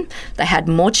possession, they had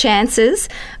more chances,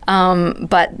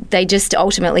 but they just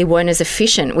ultimately weren't as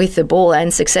efficient with the ball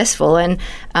and successful. And,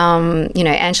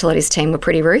 Ancelotti's team were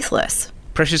pretty ruthless.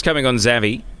 Pressure's coming on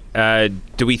Xavi.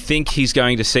 Do we think he's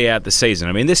going to see out the season?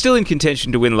 I mean, they're still in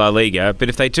contention to win La Liga, but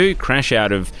if they do crash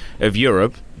out of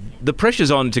Europe, the pressure's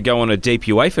on to go on a deep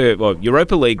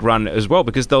Europa League run as well,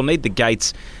 because they'll need the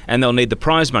gates and they'll need the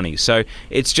prize money. So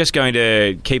it's just going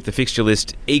to keep the fixture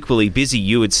list equally busy,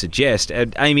 you would suggest.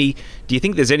 Amy, do you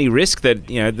think there's any risk that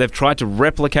they've tried to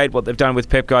replicate what they've done with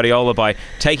Pep Guardiola by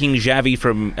taking Xavi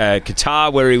from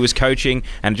Qatar, where he was coaching,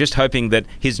 and just hoping that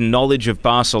his knowledge of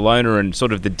Barcelona and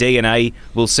sort of the DNA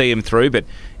will see him through? But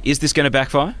is this going to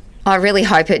backfire? I really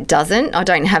hope it doesn't. I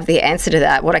don't have the answer to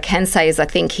that. What I can say is I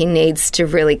think he needs to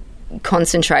really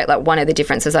concentrate. Like, one of the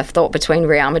differences I've thought between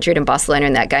Real Madrid and Barcelona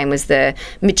in that game was the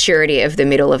maturity of the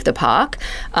middle of the park.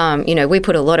 We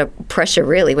put a lot of pressure,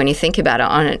 really, when you think about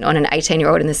it, on an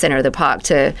 18-year-old in the centre of the park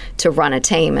to run a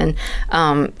team. And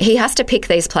he has to pick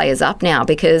these players up now,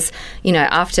 because,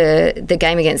 after the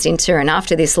game against Inter and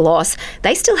after this loss,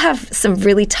 they still have some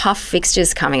really tough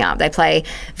fixtures coming up. They play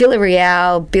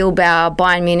Villarreal, Bilbao,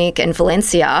 Bayern Munich and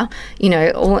Valencia,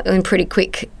 all in pretty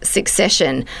quick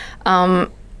succession.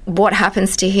 What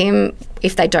happens to him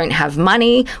if they don't have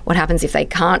money? What happens if they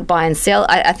can't buy and sell?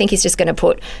 I think he's just going to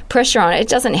put pressure on it. It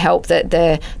doesn't help that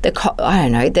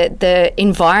the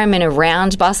environment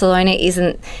around Barcelona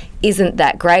isn't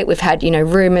that great. We've had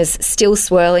rumours still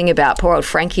swirling about poor old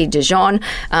Frankie de Jong.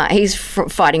 He's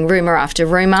fighting rumour after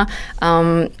rumour.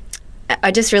 I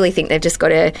just really think they've just got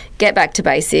to get back to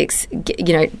basics,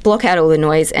 block out all the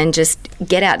noise and just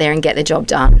get out there and get the job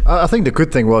done. I think the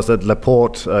good thing was that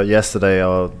Laporte yesterday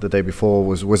or the day before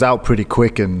was out pretty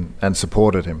quick and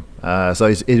supported him.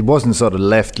 So it wasn't sort of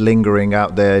left lingering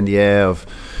out there in the air of,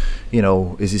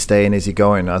 is he staying, is he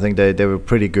going? I think they were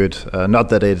pretty good. Not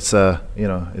that it's a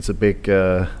big...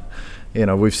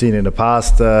 we've seen in the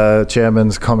past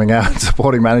chairmans coming out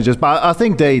supporting managers, but I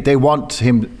think they want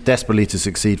him desperately to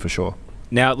succeed for sure.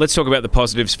 Now, let's talk about the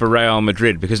positives for Real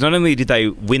Madrid, because not only did they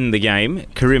win the game,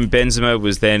 Karim Benzema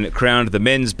was then crowned the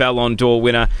men's Ballon d'Or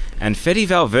winner, and Fede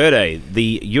Valverde,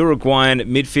 the Uruguayan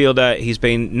midfielder, he's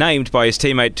been named by his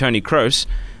teammate Toni Kroos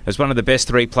as one of the best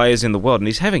 3 players in the world, and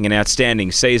he's having an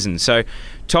outstanding season. So,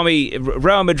 Tommy,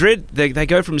 Real Madrid, they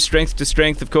go from strength to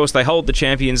strength. Of course, they hold the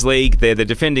Champions League. They're the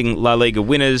defending La Liga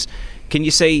winners. Can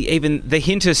you see even the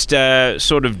hintest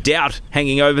sort of doubt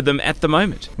hanging over them at the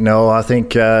moment? No, I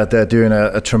think they're doing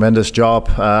a tremendous job.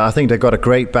 I think they've got a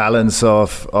great balance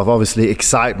of obviously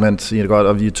excitement.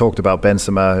 You talked about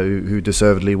Benzema, who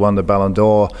deservedly won the Ballon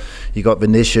d'Or. You got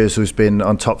Vinicius, who's been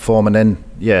on top form, and then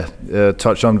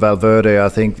touch on Valverde. I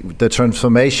think the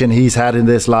transformation he's had in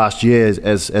this last year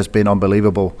has been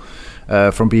unbelievable.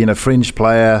 From being a fringe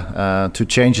player to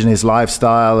changing his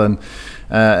lifestyle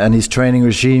and his training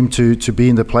regime to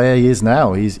being the player he is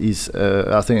now. He's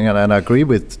I think, and I agree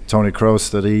with Toni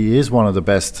Kroos that he is one of the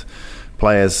best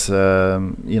players,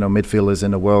 midfielders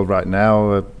in the world right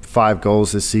now. 5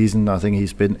 goals this season. I think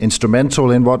he's been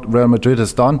instrumental in what Real Madrid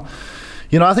has done.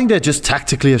 I think they're just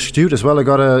tactically astute as well. They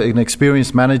got an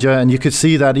experienced manager, and you could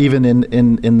see that even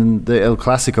in the El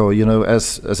Clasico.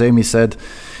 As Amy said,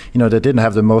 they didn't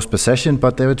have the most possession,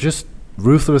 but they were just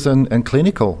ruthless and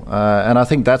clinical. And I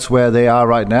think that's where they are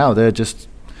right now. They're just,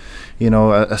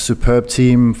 a superb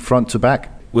team front to back.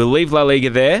 We'll leave La Liga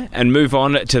there and move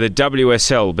on to the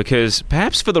WSL because,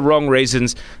 perhaps for the wrong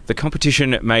reasons, the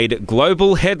competition made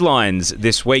global headlines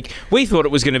this week. We thought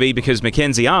it was going to be because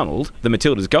Mackenzie Arnold, the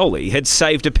Matildas goalie, had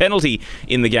saved a penalty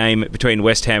in the game between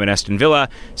West Ham and Aston Villa.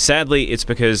 Sadly, it's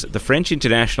because the French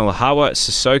international Hawa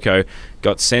Sissoko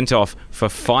got sent off for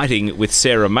fighting with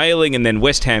Sarah Mayling, and then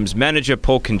West Ham's manager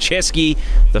Paul Konchesky,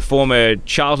 the former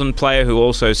Charlton player who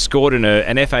also scored in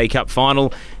an FA Cup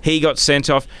final, he got sent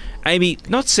off. Amy,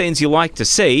 not scenes you like to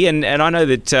see, and I know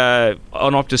that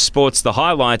on Optus Sports, the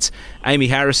highlights, Amy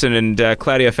Harrison and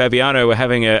Claudio Fabiano were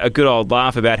having a good old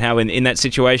laugh about how in that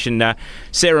situation,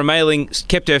 Sarah Mayling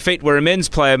kept her feet where a men's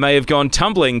player may have gone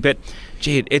tumbling, but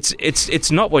gee,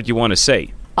 it's not what you want to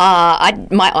see.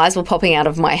 My eyes were popping out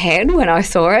of my head when I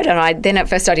saw it, and then at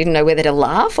first I didn't know whether to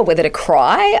laugh or whether to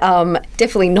cry.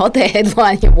 Definitely not the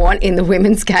headline you want in the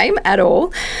women's game at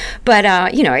all. But,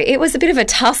 it was a bit of a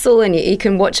tussle, and you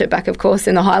can watch it back, of course,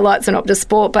 in the highlights on Optus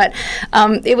Sport, but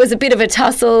it was a bit of a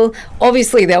tussle.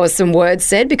 Obviously, there was some words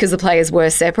said because the players were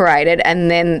separated,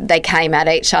 and then they came at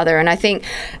each other. And I think,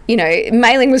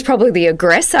 Mayling was probably the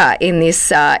aggressor in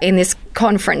this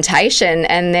confrontation,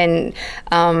 and then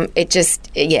it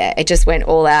just went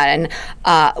all out. And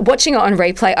watching it on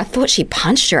replay, I thought she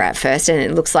punched her at first, and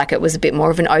it looks like it was a bit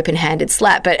more of an open-handed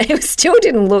slap, but it still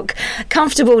didn't look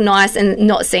comfortable, nice, and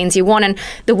not scenes you want. And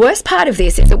the worst part of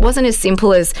this is it wasn't as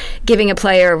simple as giving a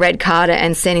player a red card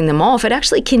and sending them off. It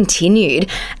actually continued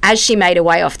as she made her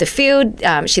way off the field.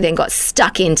 She then got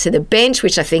stuck into the bench,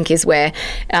 which I think is where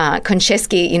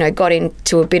Konchesky, got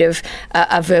into a bit of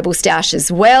a verbal stoush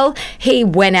as well. He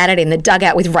went at it in the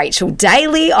dugout with Rachel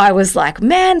Daly. I was like,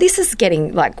 man, this is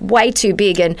getting way too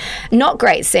big and not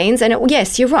great scenes. And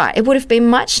yes, you're right. It would have been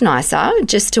much nicer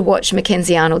just to watch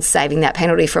Mackenzie Arnold saving that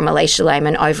penalty from Alicia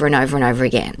Lehmann over and over and over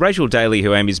again. Rachel Daly,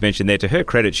 who Amy's mentioned there, to her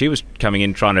credit, she was coming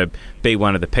in trying to be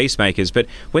one of the peacemakers. But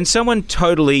when someone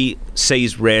totally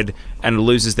sees red and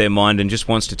loses their mind and just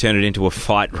wants to turn it into a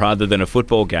fight rather than a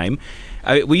football game,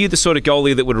 were you the sort of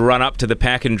goalie that would run up to the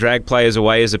pack and drag players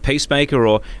away as a peacemaker,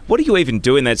 or what do you even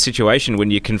do in that situation when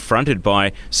you're confronted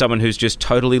by someone who's just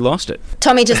totally lost it?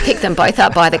 Tommy just picked them both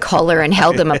up by the collar and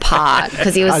held them apart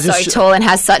because he was so tall and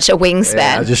has such a wingspan.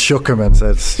 Yeah, I just shook him and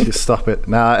said, stop it.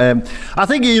 Now, I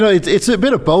think, it's a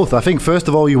bit of both. I think, first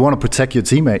of all, you want to protect your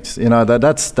teammates.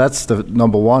 That's the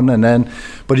number one.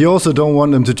 But you also don't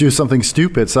want them to do something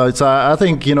stupid. So I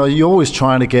think, you're always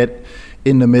trying to get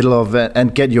in the middle of it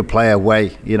and get your player away,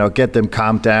 get them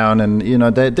calmed down. And,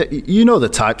 the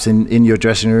types in your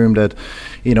dressing room that,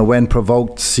 when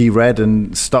provoked, see red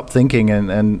and stop thinking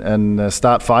and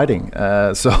start fighting.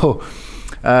 There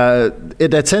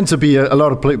tends to be a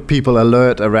lot of people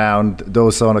alert around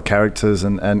those sort of characters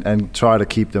and try to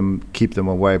keep them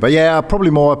away. But yeah,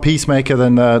 probably more a peacemaker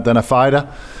than a fighter.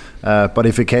 But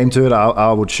if it came to it,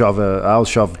 I'll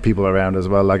shove people around as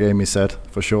well, like Amy said,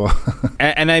 for sure.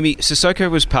 and Amy, Sissoko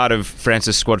was part of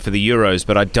France's squad for the Euros,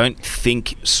 but I don't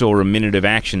think saw a minute of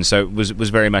action, so it was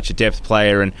very much a depth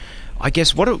player. And I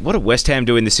guess what do West Ham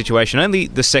do in this situation? Only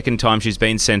the second time she's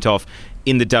been sent off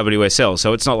in the WSL,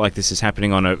 so it's not like this is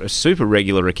happening on a super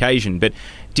regular occasion. But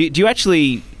do you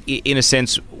actually, in a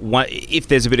sense, if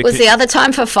there's a bit of... Was the other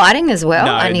time for fighting as well?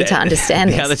 No, I need to understand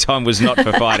this. The other time was not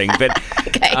for fighting. But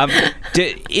okay.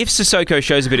 If Sissoko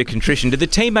shows a bit of contrition, do the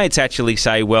teammates actually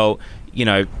say, well,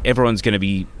 everyone's going to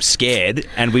be scared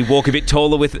and we walk a bit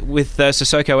taller with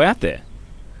Sissoko out there?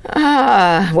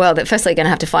 Well, firstly, you're going to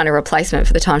have to find a replacement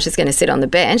for the time she's going to sit on the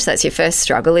bench. That's your first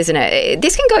struggle, isn't it?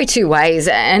 This can go two ways,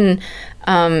 and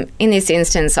in this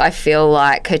instance, I feel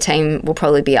like her team will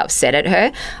probably be upset at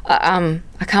her.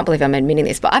 I can't believe I'm admitting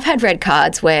this, but I've had red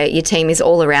cards where your team is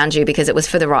all around you because it was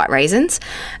for the right reasons.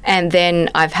 And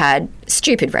then I've had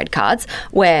stupid red cards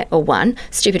one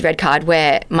stupid red card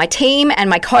where my team and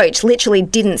my coach literally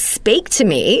didn't speak to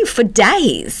me for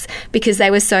days because they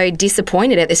were so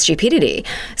disappointed at the stupidity.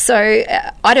 So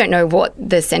I don't know what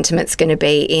the sentiment's going to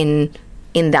be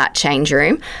in that change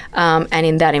room and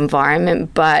in that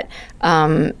environment. But,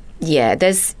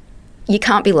 you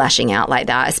can't be lashing out like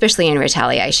that, especially in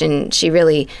retaliation. She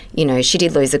really, she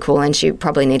did lose the cool and she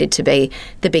probably needed to be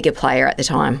the bigger player at the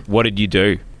time. What did you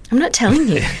do? I'm not telling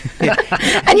you.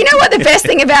 And you know what the best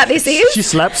thing about this is? She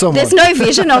slapped someone. There's no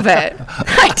vision of it.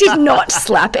 I did not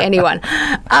slap anyone.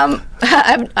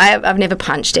 I've never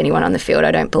punched anyone on the field,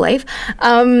 I don't believe.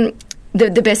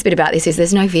 The best bit about this is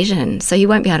there's no vision, so you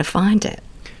won't be able to find it.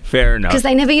 Fair enough. Because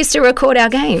they never used to record our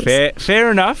games. Fair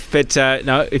enough. But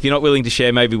no, if you're not willing to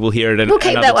share, maybe we'll hear it We'll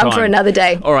keep that one for another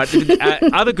day. All right.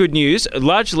 Other good news,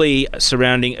 largely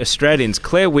surrounding Australians.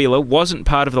 Claire Wheeler wasn't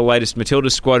part of the latest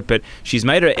Matildas squad, but she's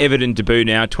made her Everton debut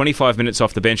now, 25 minutes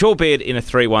off the bench, albeit in a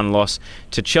 3-1 loss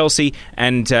to Chelsea.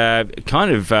 And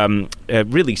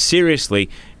really seriously,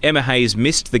 Emma Hayes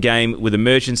missed the game with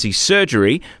emergency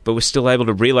surgery, but was still able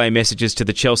to relay messages to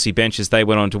the Chelsea bench as they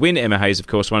went on to win. Emma Hayes, of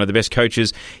course, one of the best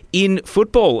coaches in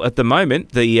football at the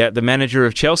moment, the manager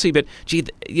of Chelsea. But,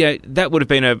 that would have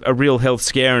been a real health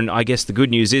scare, and I guess the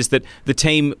good news is that the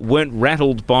team weren't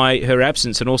rattled by her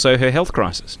absence and also her health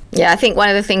crisis. Yeah, I think one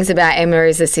of the things about Emma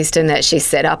is the system that she's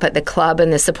set up at the club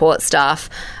and the support staff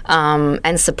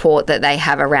and support that they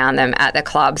have around them at the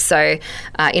club. So,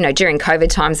 during COVID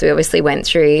times, we obviously went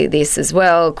through this as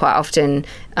well. Quite often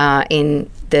in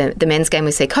the men's game,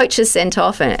 we see coaches sent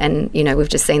off, and we've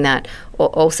just seen that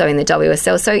also in the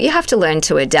WSL. So you have to learn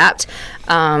to adapt.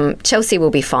 Chelsea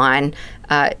will be fine.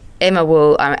 Emma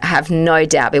will, have no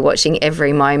doubt, be watching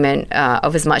every moment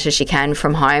of as much as she can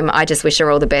from home. I just wish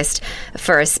her all the best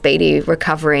for a speedy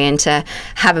recovery and to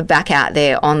have her back out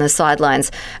there on the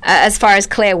sidelines. As far as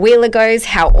Claire Wheeler goes,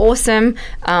 how awesome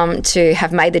to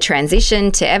have made the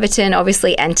transition to Everton,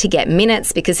 obviously, and to get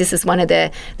minutes, because this is one of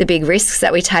the big risks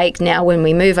that we take now when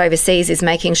we move overseas, is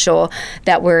making sure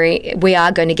that we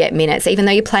are going to get minutes. Even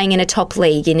though you're playing in a top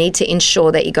league, you need to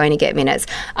ensure that you're going to get minutes.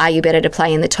 Are you better to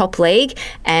play in the top league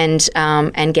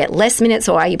and get less minutes,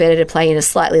 or are you better to play in a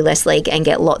slightly less league and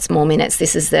get lots more minutes?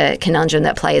 This is the conundrum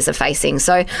that players are facing.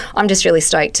 So I'm just really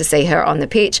stoked to see her on the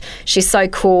pitch. She's so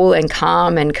cool and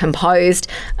calm and composed.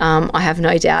 I have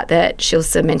no doubt that she'll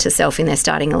cement herself in their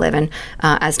starting 11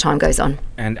 as time goes on.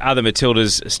 And other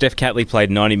Matildas, Steph Catley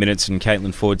played 90 minutes and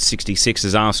Caitlin Ford 66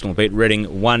 as Arsenal beat Reading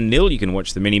 1-0. You can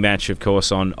watch the mini-match, of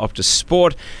course, on Optus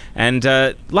Sport. And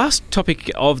last topic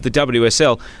of the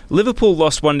WSL, Liverpool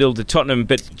lost 1-0 to Tottenham,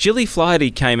 but Gilly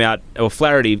Flaherty came out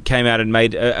and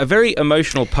made a very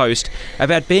emotional post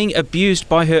about being abused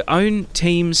by her own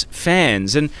team's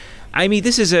fans. And Amy,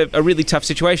 this is a really tough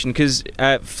situation, because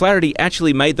Flaherty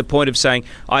actually made the point of saying,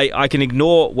 I can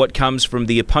ignore what comes from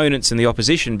the opponents and the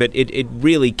opposition, but it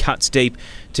really cuts deep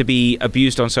to be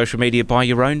abused on social media by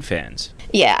your own fans.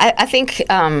 Yeah, I think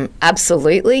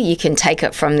absolutely you can take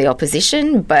it from the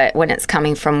opposition, but when it's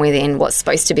coming from within what's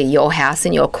supposed to be your house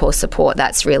and your core support,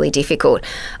 that's really difficult.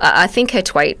 I think her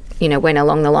tweet, went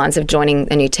along the lines of joining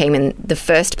a new team in the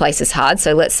first place is hard.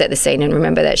 So let's set the scene and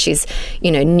remember that she's,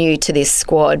 new to this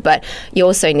squad. But you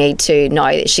also need to know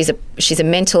that she's a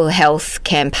mental health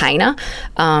campaigner.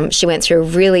 She went through a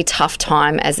really tough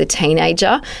time as a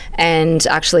teenager and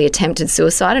actually attempted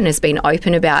suicide, and has been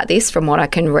open about this from what I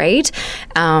can read.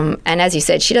 And as you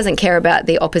said, she doesn't care about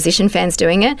the opposition fans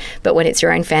doing it, but when it's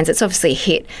your own fans, it's obviously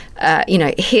hit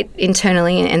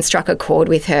internally and struck a chord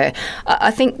with her. I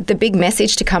think the big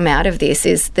message to come out of this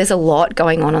is there's a lot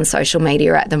going on social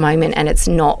media at the moment, and it's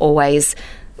not always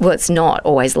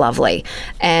lovely.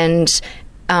 And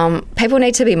people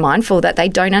need to be mindful that they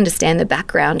don't understand the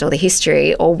background or the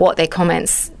history or what their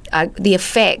comments the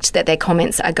effect that their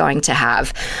comments are going to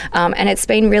have. And it's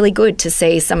been really good to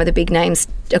see some of the big names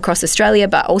across Australia,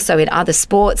 but also in other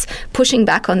sports, pushing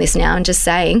back on this now and just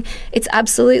saying it's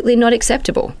absolutely not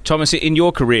acceptable. Thomas, in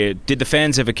your career, did the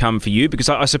fans ever come for you? Because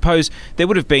I suppose there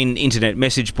would have been internet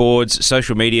message boards,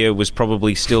 social media was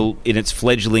probably still in its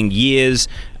fledgling years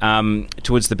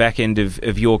towards the back end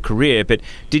of your career, but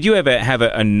did you ever have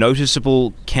a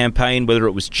noticeable campaign, whether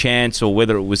it was chants or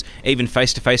whether it was even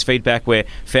face-to-face feedback where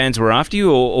fans were after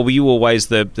you, or were you always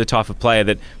the type of player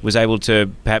that was able to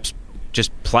perhaps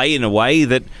just play in a way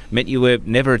that meant you were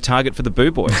never a target for the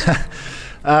boo boys?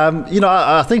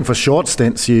 I think for short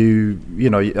stints,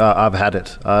 I've had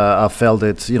it. I've felt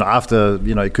it. After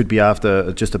it could be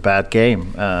after just a bad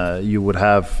game. You would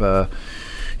have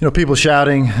people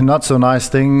shouting not so nice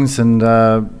things, and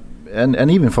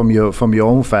even from your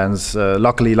own fans.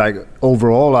 Luckily,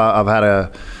 overall, I've had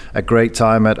a great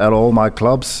time at all my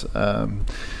clubs.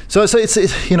 So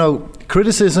it's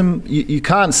criticism. You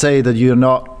can't say that you're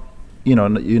not.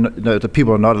 The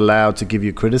people are not allowed to give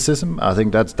you criticism. I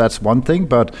think that's one thing,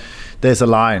 but there's a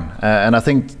line, and I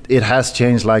think it has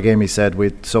changed, like Amy said,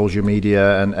 with social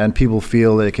media, and people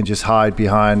feel they can just hide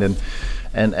behind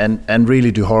and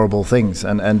really do horrible things,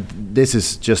 and this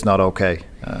is just not okay.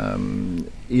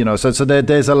 So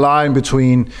there's a line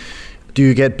between, do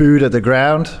you get booed at the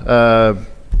ground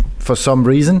for some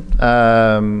reason,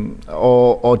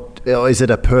 or is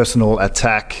it a personal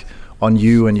attack on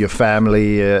you and your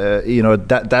family?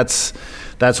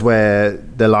 That's where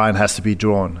the line has to be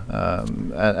drawn,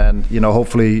 and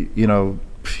hopefully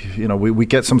we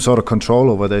get some sort of control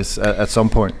over this at some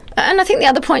point. And I think the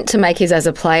other point to make is, as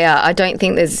a player, I don't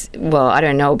think I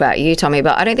don't know about you, Tommy,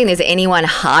 but I don't think there's anyone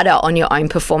harder on your own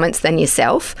performance than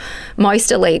yourself.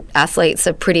 Most elite athletes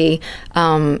are pretty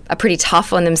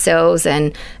tough on themselves,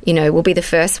 and will be the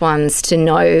first ones to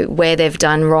know where they've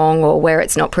done wrong, or where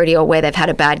it's not pretty, or where they've had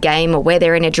a bad game, or where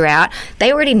they're in a drought.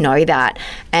 They already know that,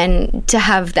 and to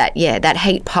have that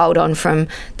heat piled on from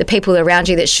the people around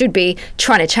you that should be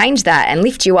trying to change that and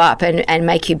lift you up and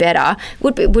make you better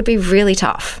would be really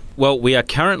tough. Well, we are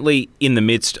currently in the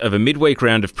midst of a midweek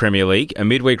round of Premier League, a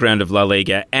midweek round of La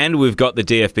Liga, and we've got the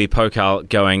DFB Pokal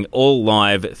going all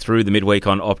live through the midweek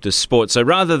on Optus Sport. So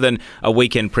rather than a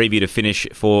weekend preview to finish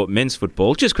for men's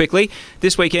football, just quickly,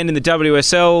 this weekend in the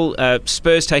WSL,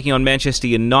 Spurs taking on Manchester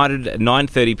United at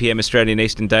 9:30pm Australian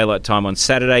Eastern Daylight Time on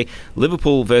Saturday.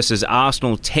 Liverpool versus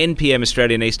Arsenal, 10pm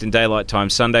Australian Eastern Daylight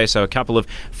Time Sunday, so a couple of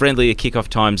friendlier kickoff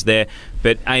times there.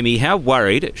 But Amy, how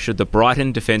worried should the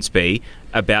Brighton defence be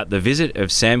about the visit of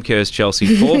Sam Kerr's Chelsea,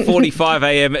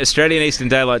 4:45am Australian Eastern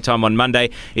Daylight Time on Monday?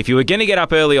 If you were going to get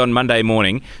up early on Monday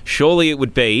morning, surely it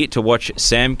would be to watch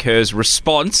Sam Kerr's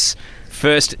response.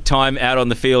 First time out on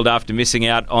the field after missing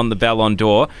out on the Ballon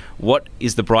d'Or. What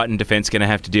is the Brighton defence going to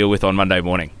have to deal with on Monday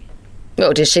morning?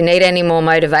 Well, does she need any more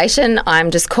motivation?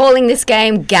 I'm just calling this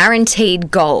game guaranteed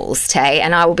goals, Tay,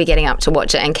 and I will be getting up to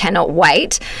watch it and cannot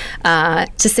wait to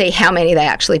see how many they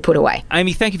actually put away.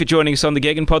 Amy, thank you for joining us on the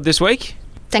Geggen Pod this week.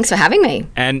 Thanks for having me.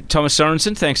 And Thomas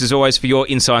Sorensen, thanks as always for your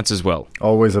insights as well.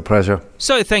 Always a pleasure.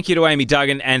 So thank you to Amy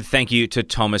Duggan and thank you to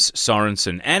Thomas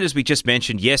Sorensen. And as we just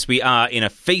mentioned, yes, we are in a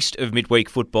feast of midweek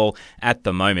football at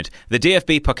the moment. The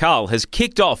DFB Pokal has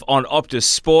kicked off on Optus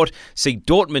Sport. See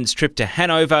Dortmund's trip to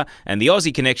Hanover and the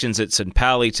Aussie connections at St.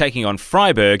 Pauli taking on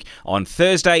Freiburg on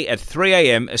Thursday at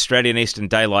 3am Australian Eastern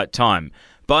Daylight Time.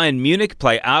 Bayern Munich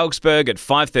play Augsburg at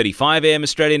 5:35am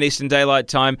Australian Eastern Daylight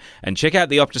Time, and check out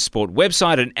the Optus Sport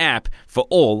website and app for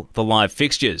all the live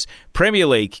fixtures. Premier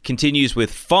League continues with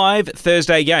 5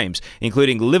 Thursday games,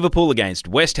 including Liverpool against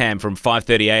West Ham from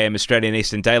 5:30am Australian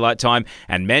Eastern Daylight Time,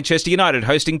 and Manchester United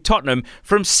hosting Tottenham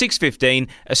from 6:15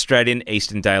 Australian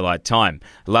Eastern Daylight Time.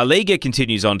 La Liga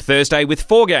continues on Thursday with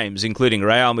 4 games, including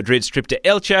Real Madrid's trip to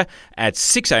Elche at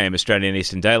 6am Australian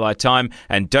Eastern Daylight Time,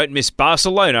 and don't miss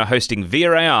Barcelona hosting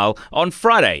Villarreal on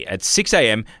Friday at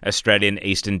 6am Australian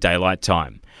Eastern Daylight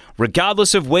Time.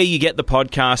 Regardless of where you get the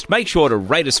podcast, make sure to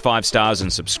rate us 5 stars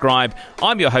and subscribe.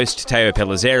 I'm your host, Teo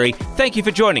Pellizzeri. Thank you for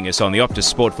joining us on the Optus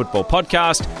Sport Football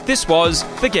Podcast. This was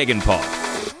the Geggen Pod.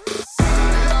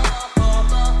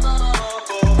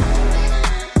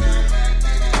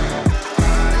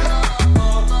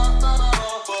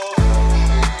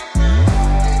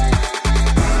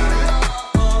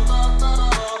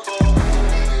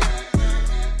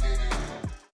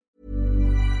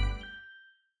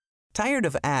 Tired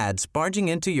of ads barging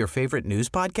into your favorite news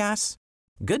podcasts?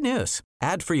 Good news.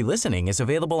 Ad-free listening is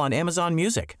available on Amazon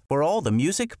Music for all the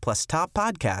music plus top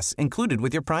podcasts included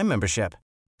with your Prime membership.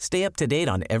 Stay up to date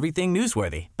on everything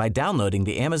newsworthy by downloading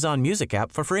the Amazon Music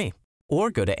app for free or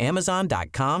go to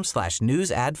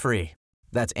amazon.com/news ad free.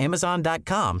 That's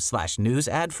amazon.com/news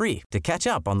ad free to catch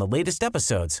up on the latest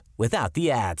episodes without the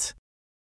ads.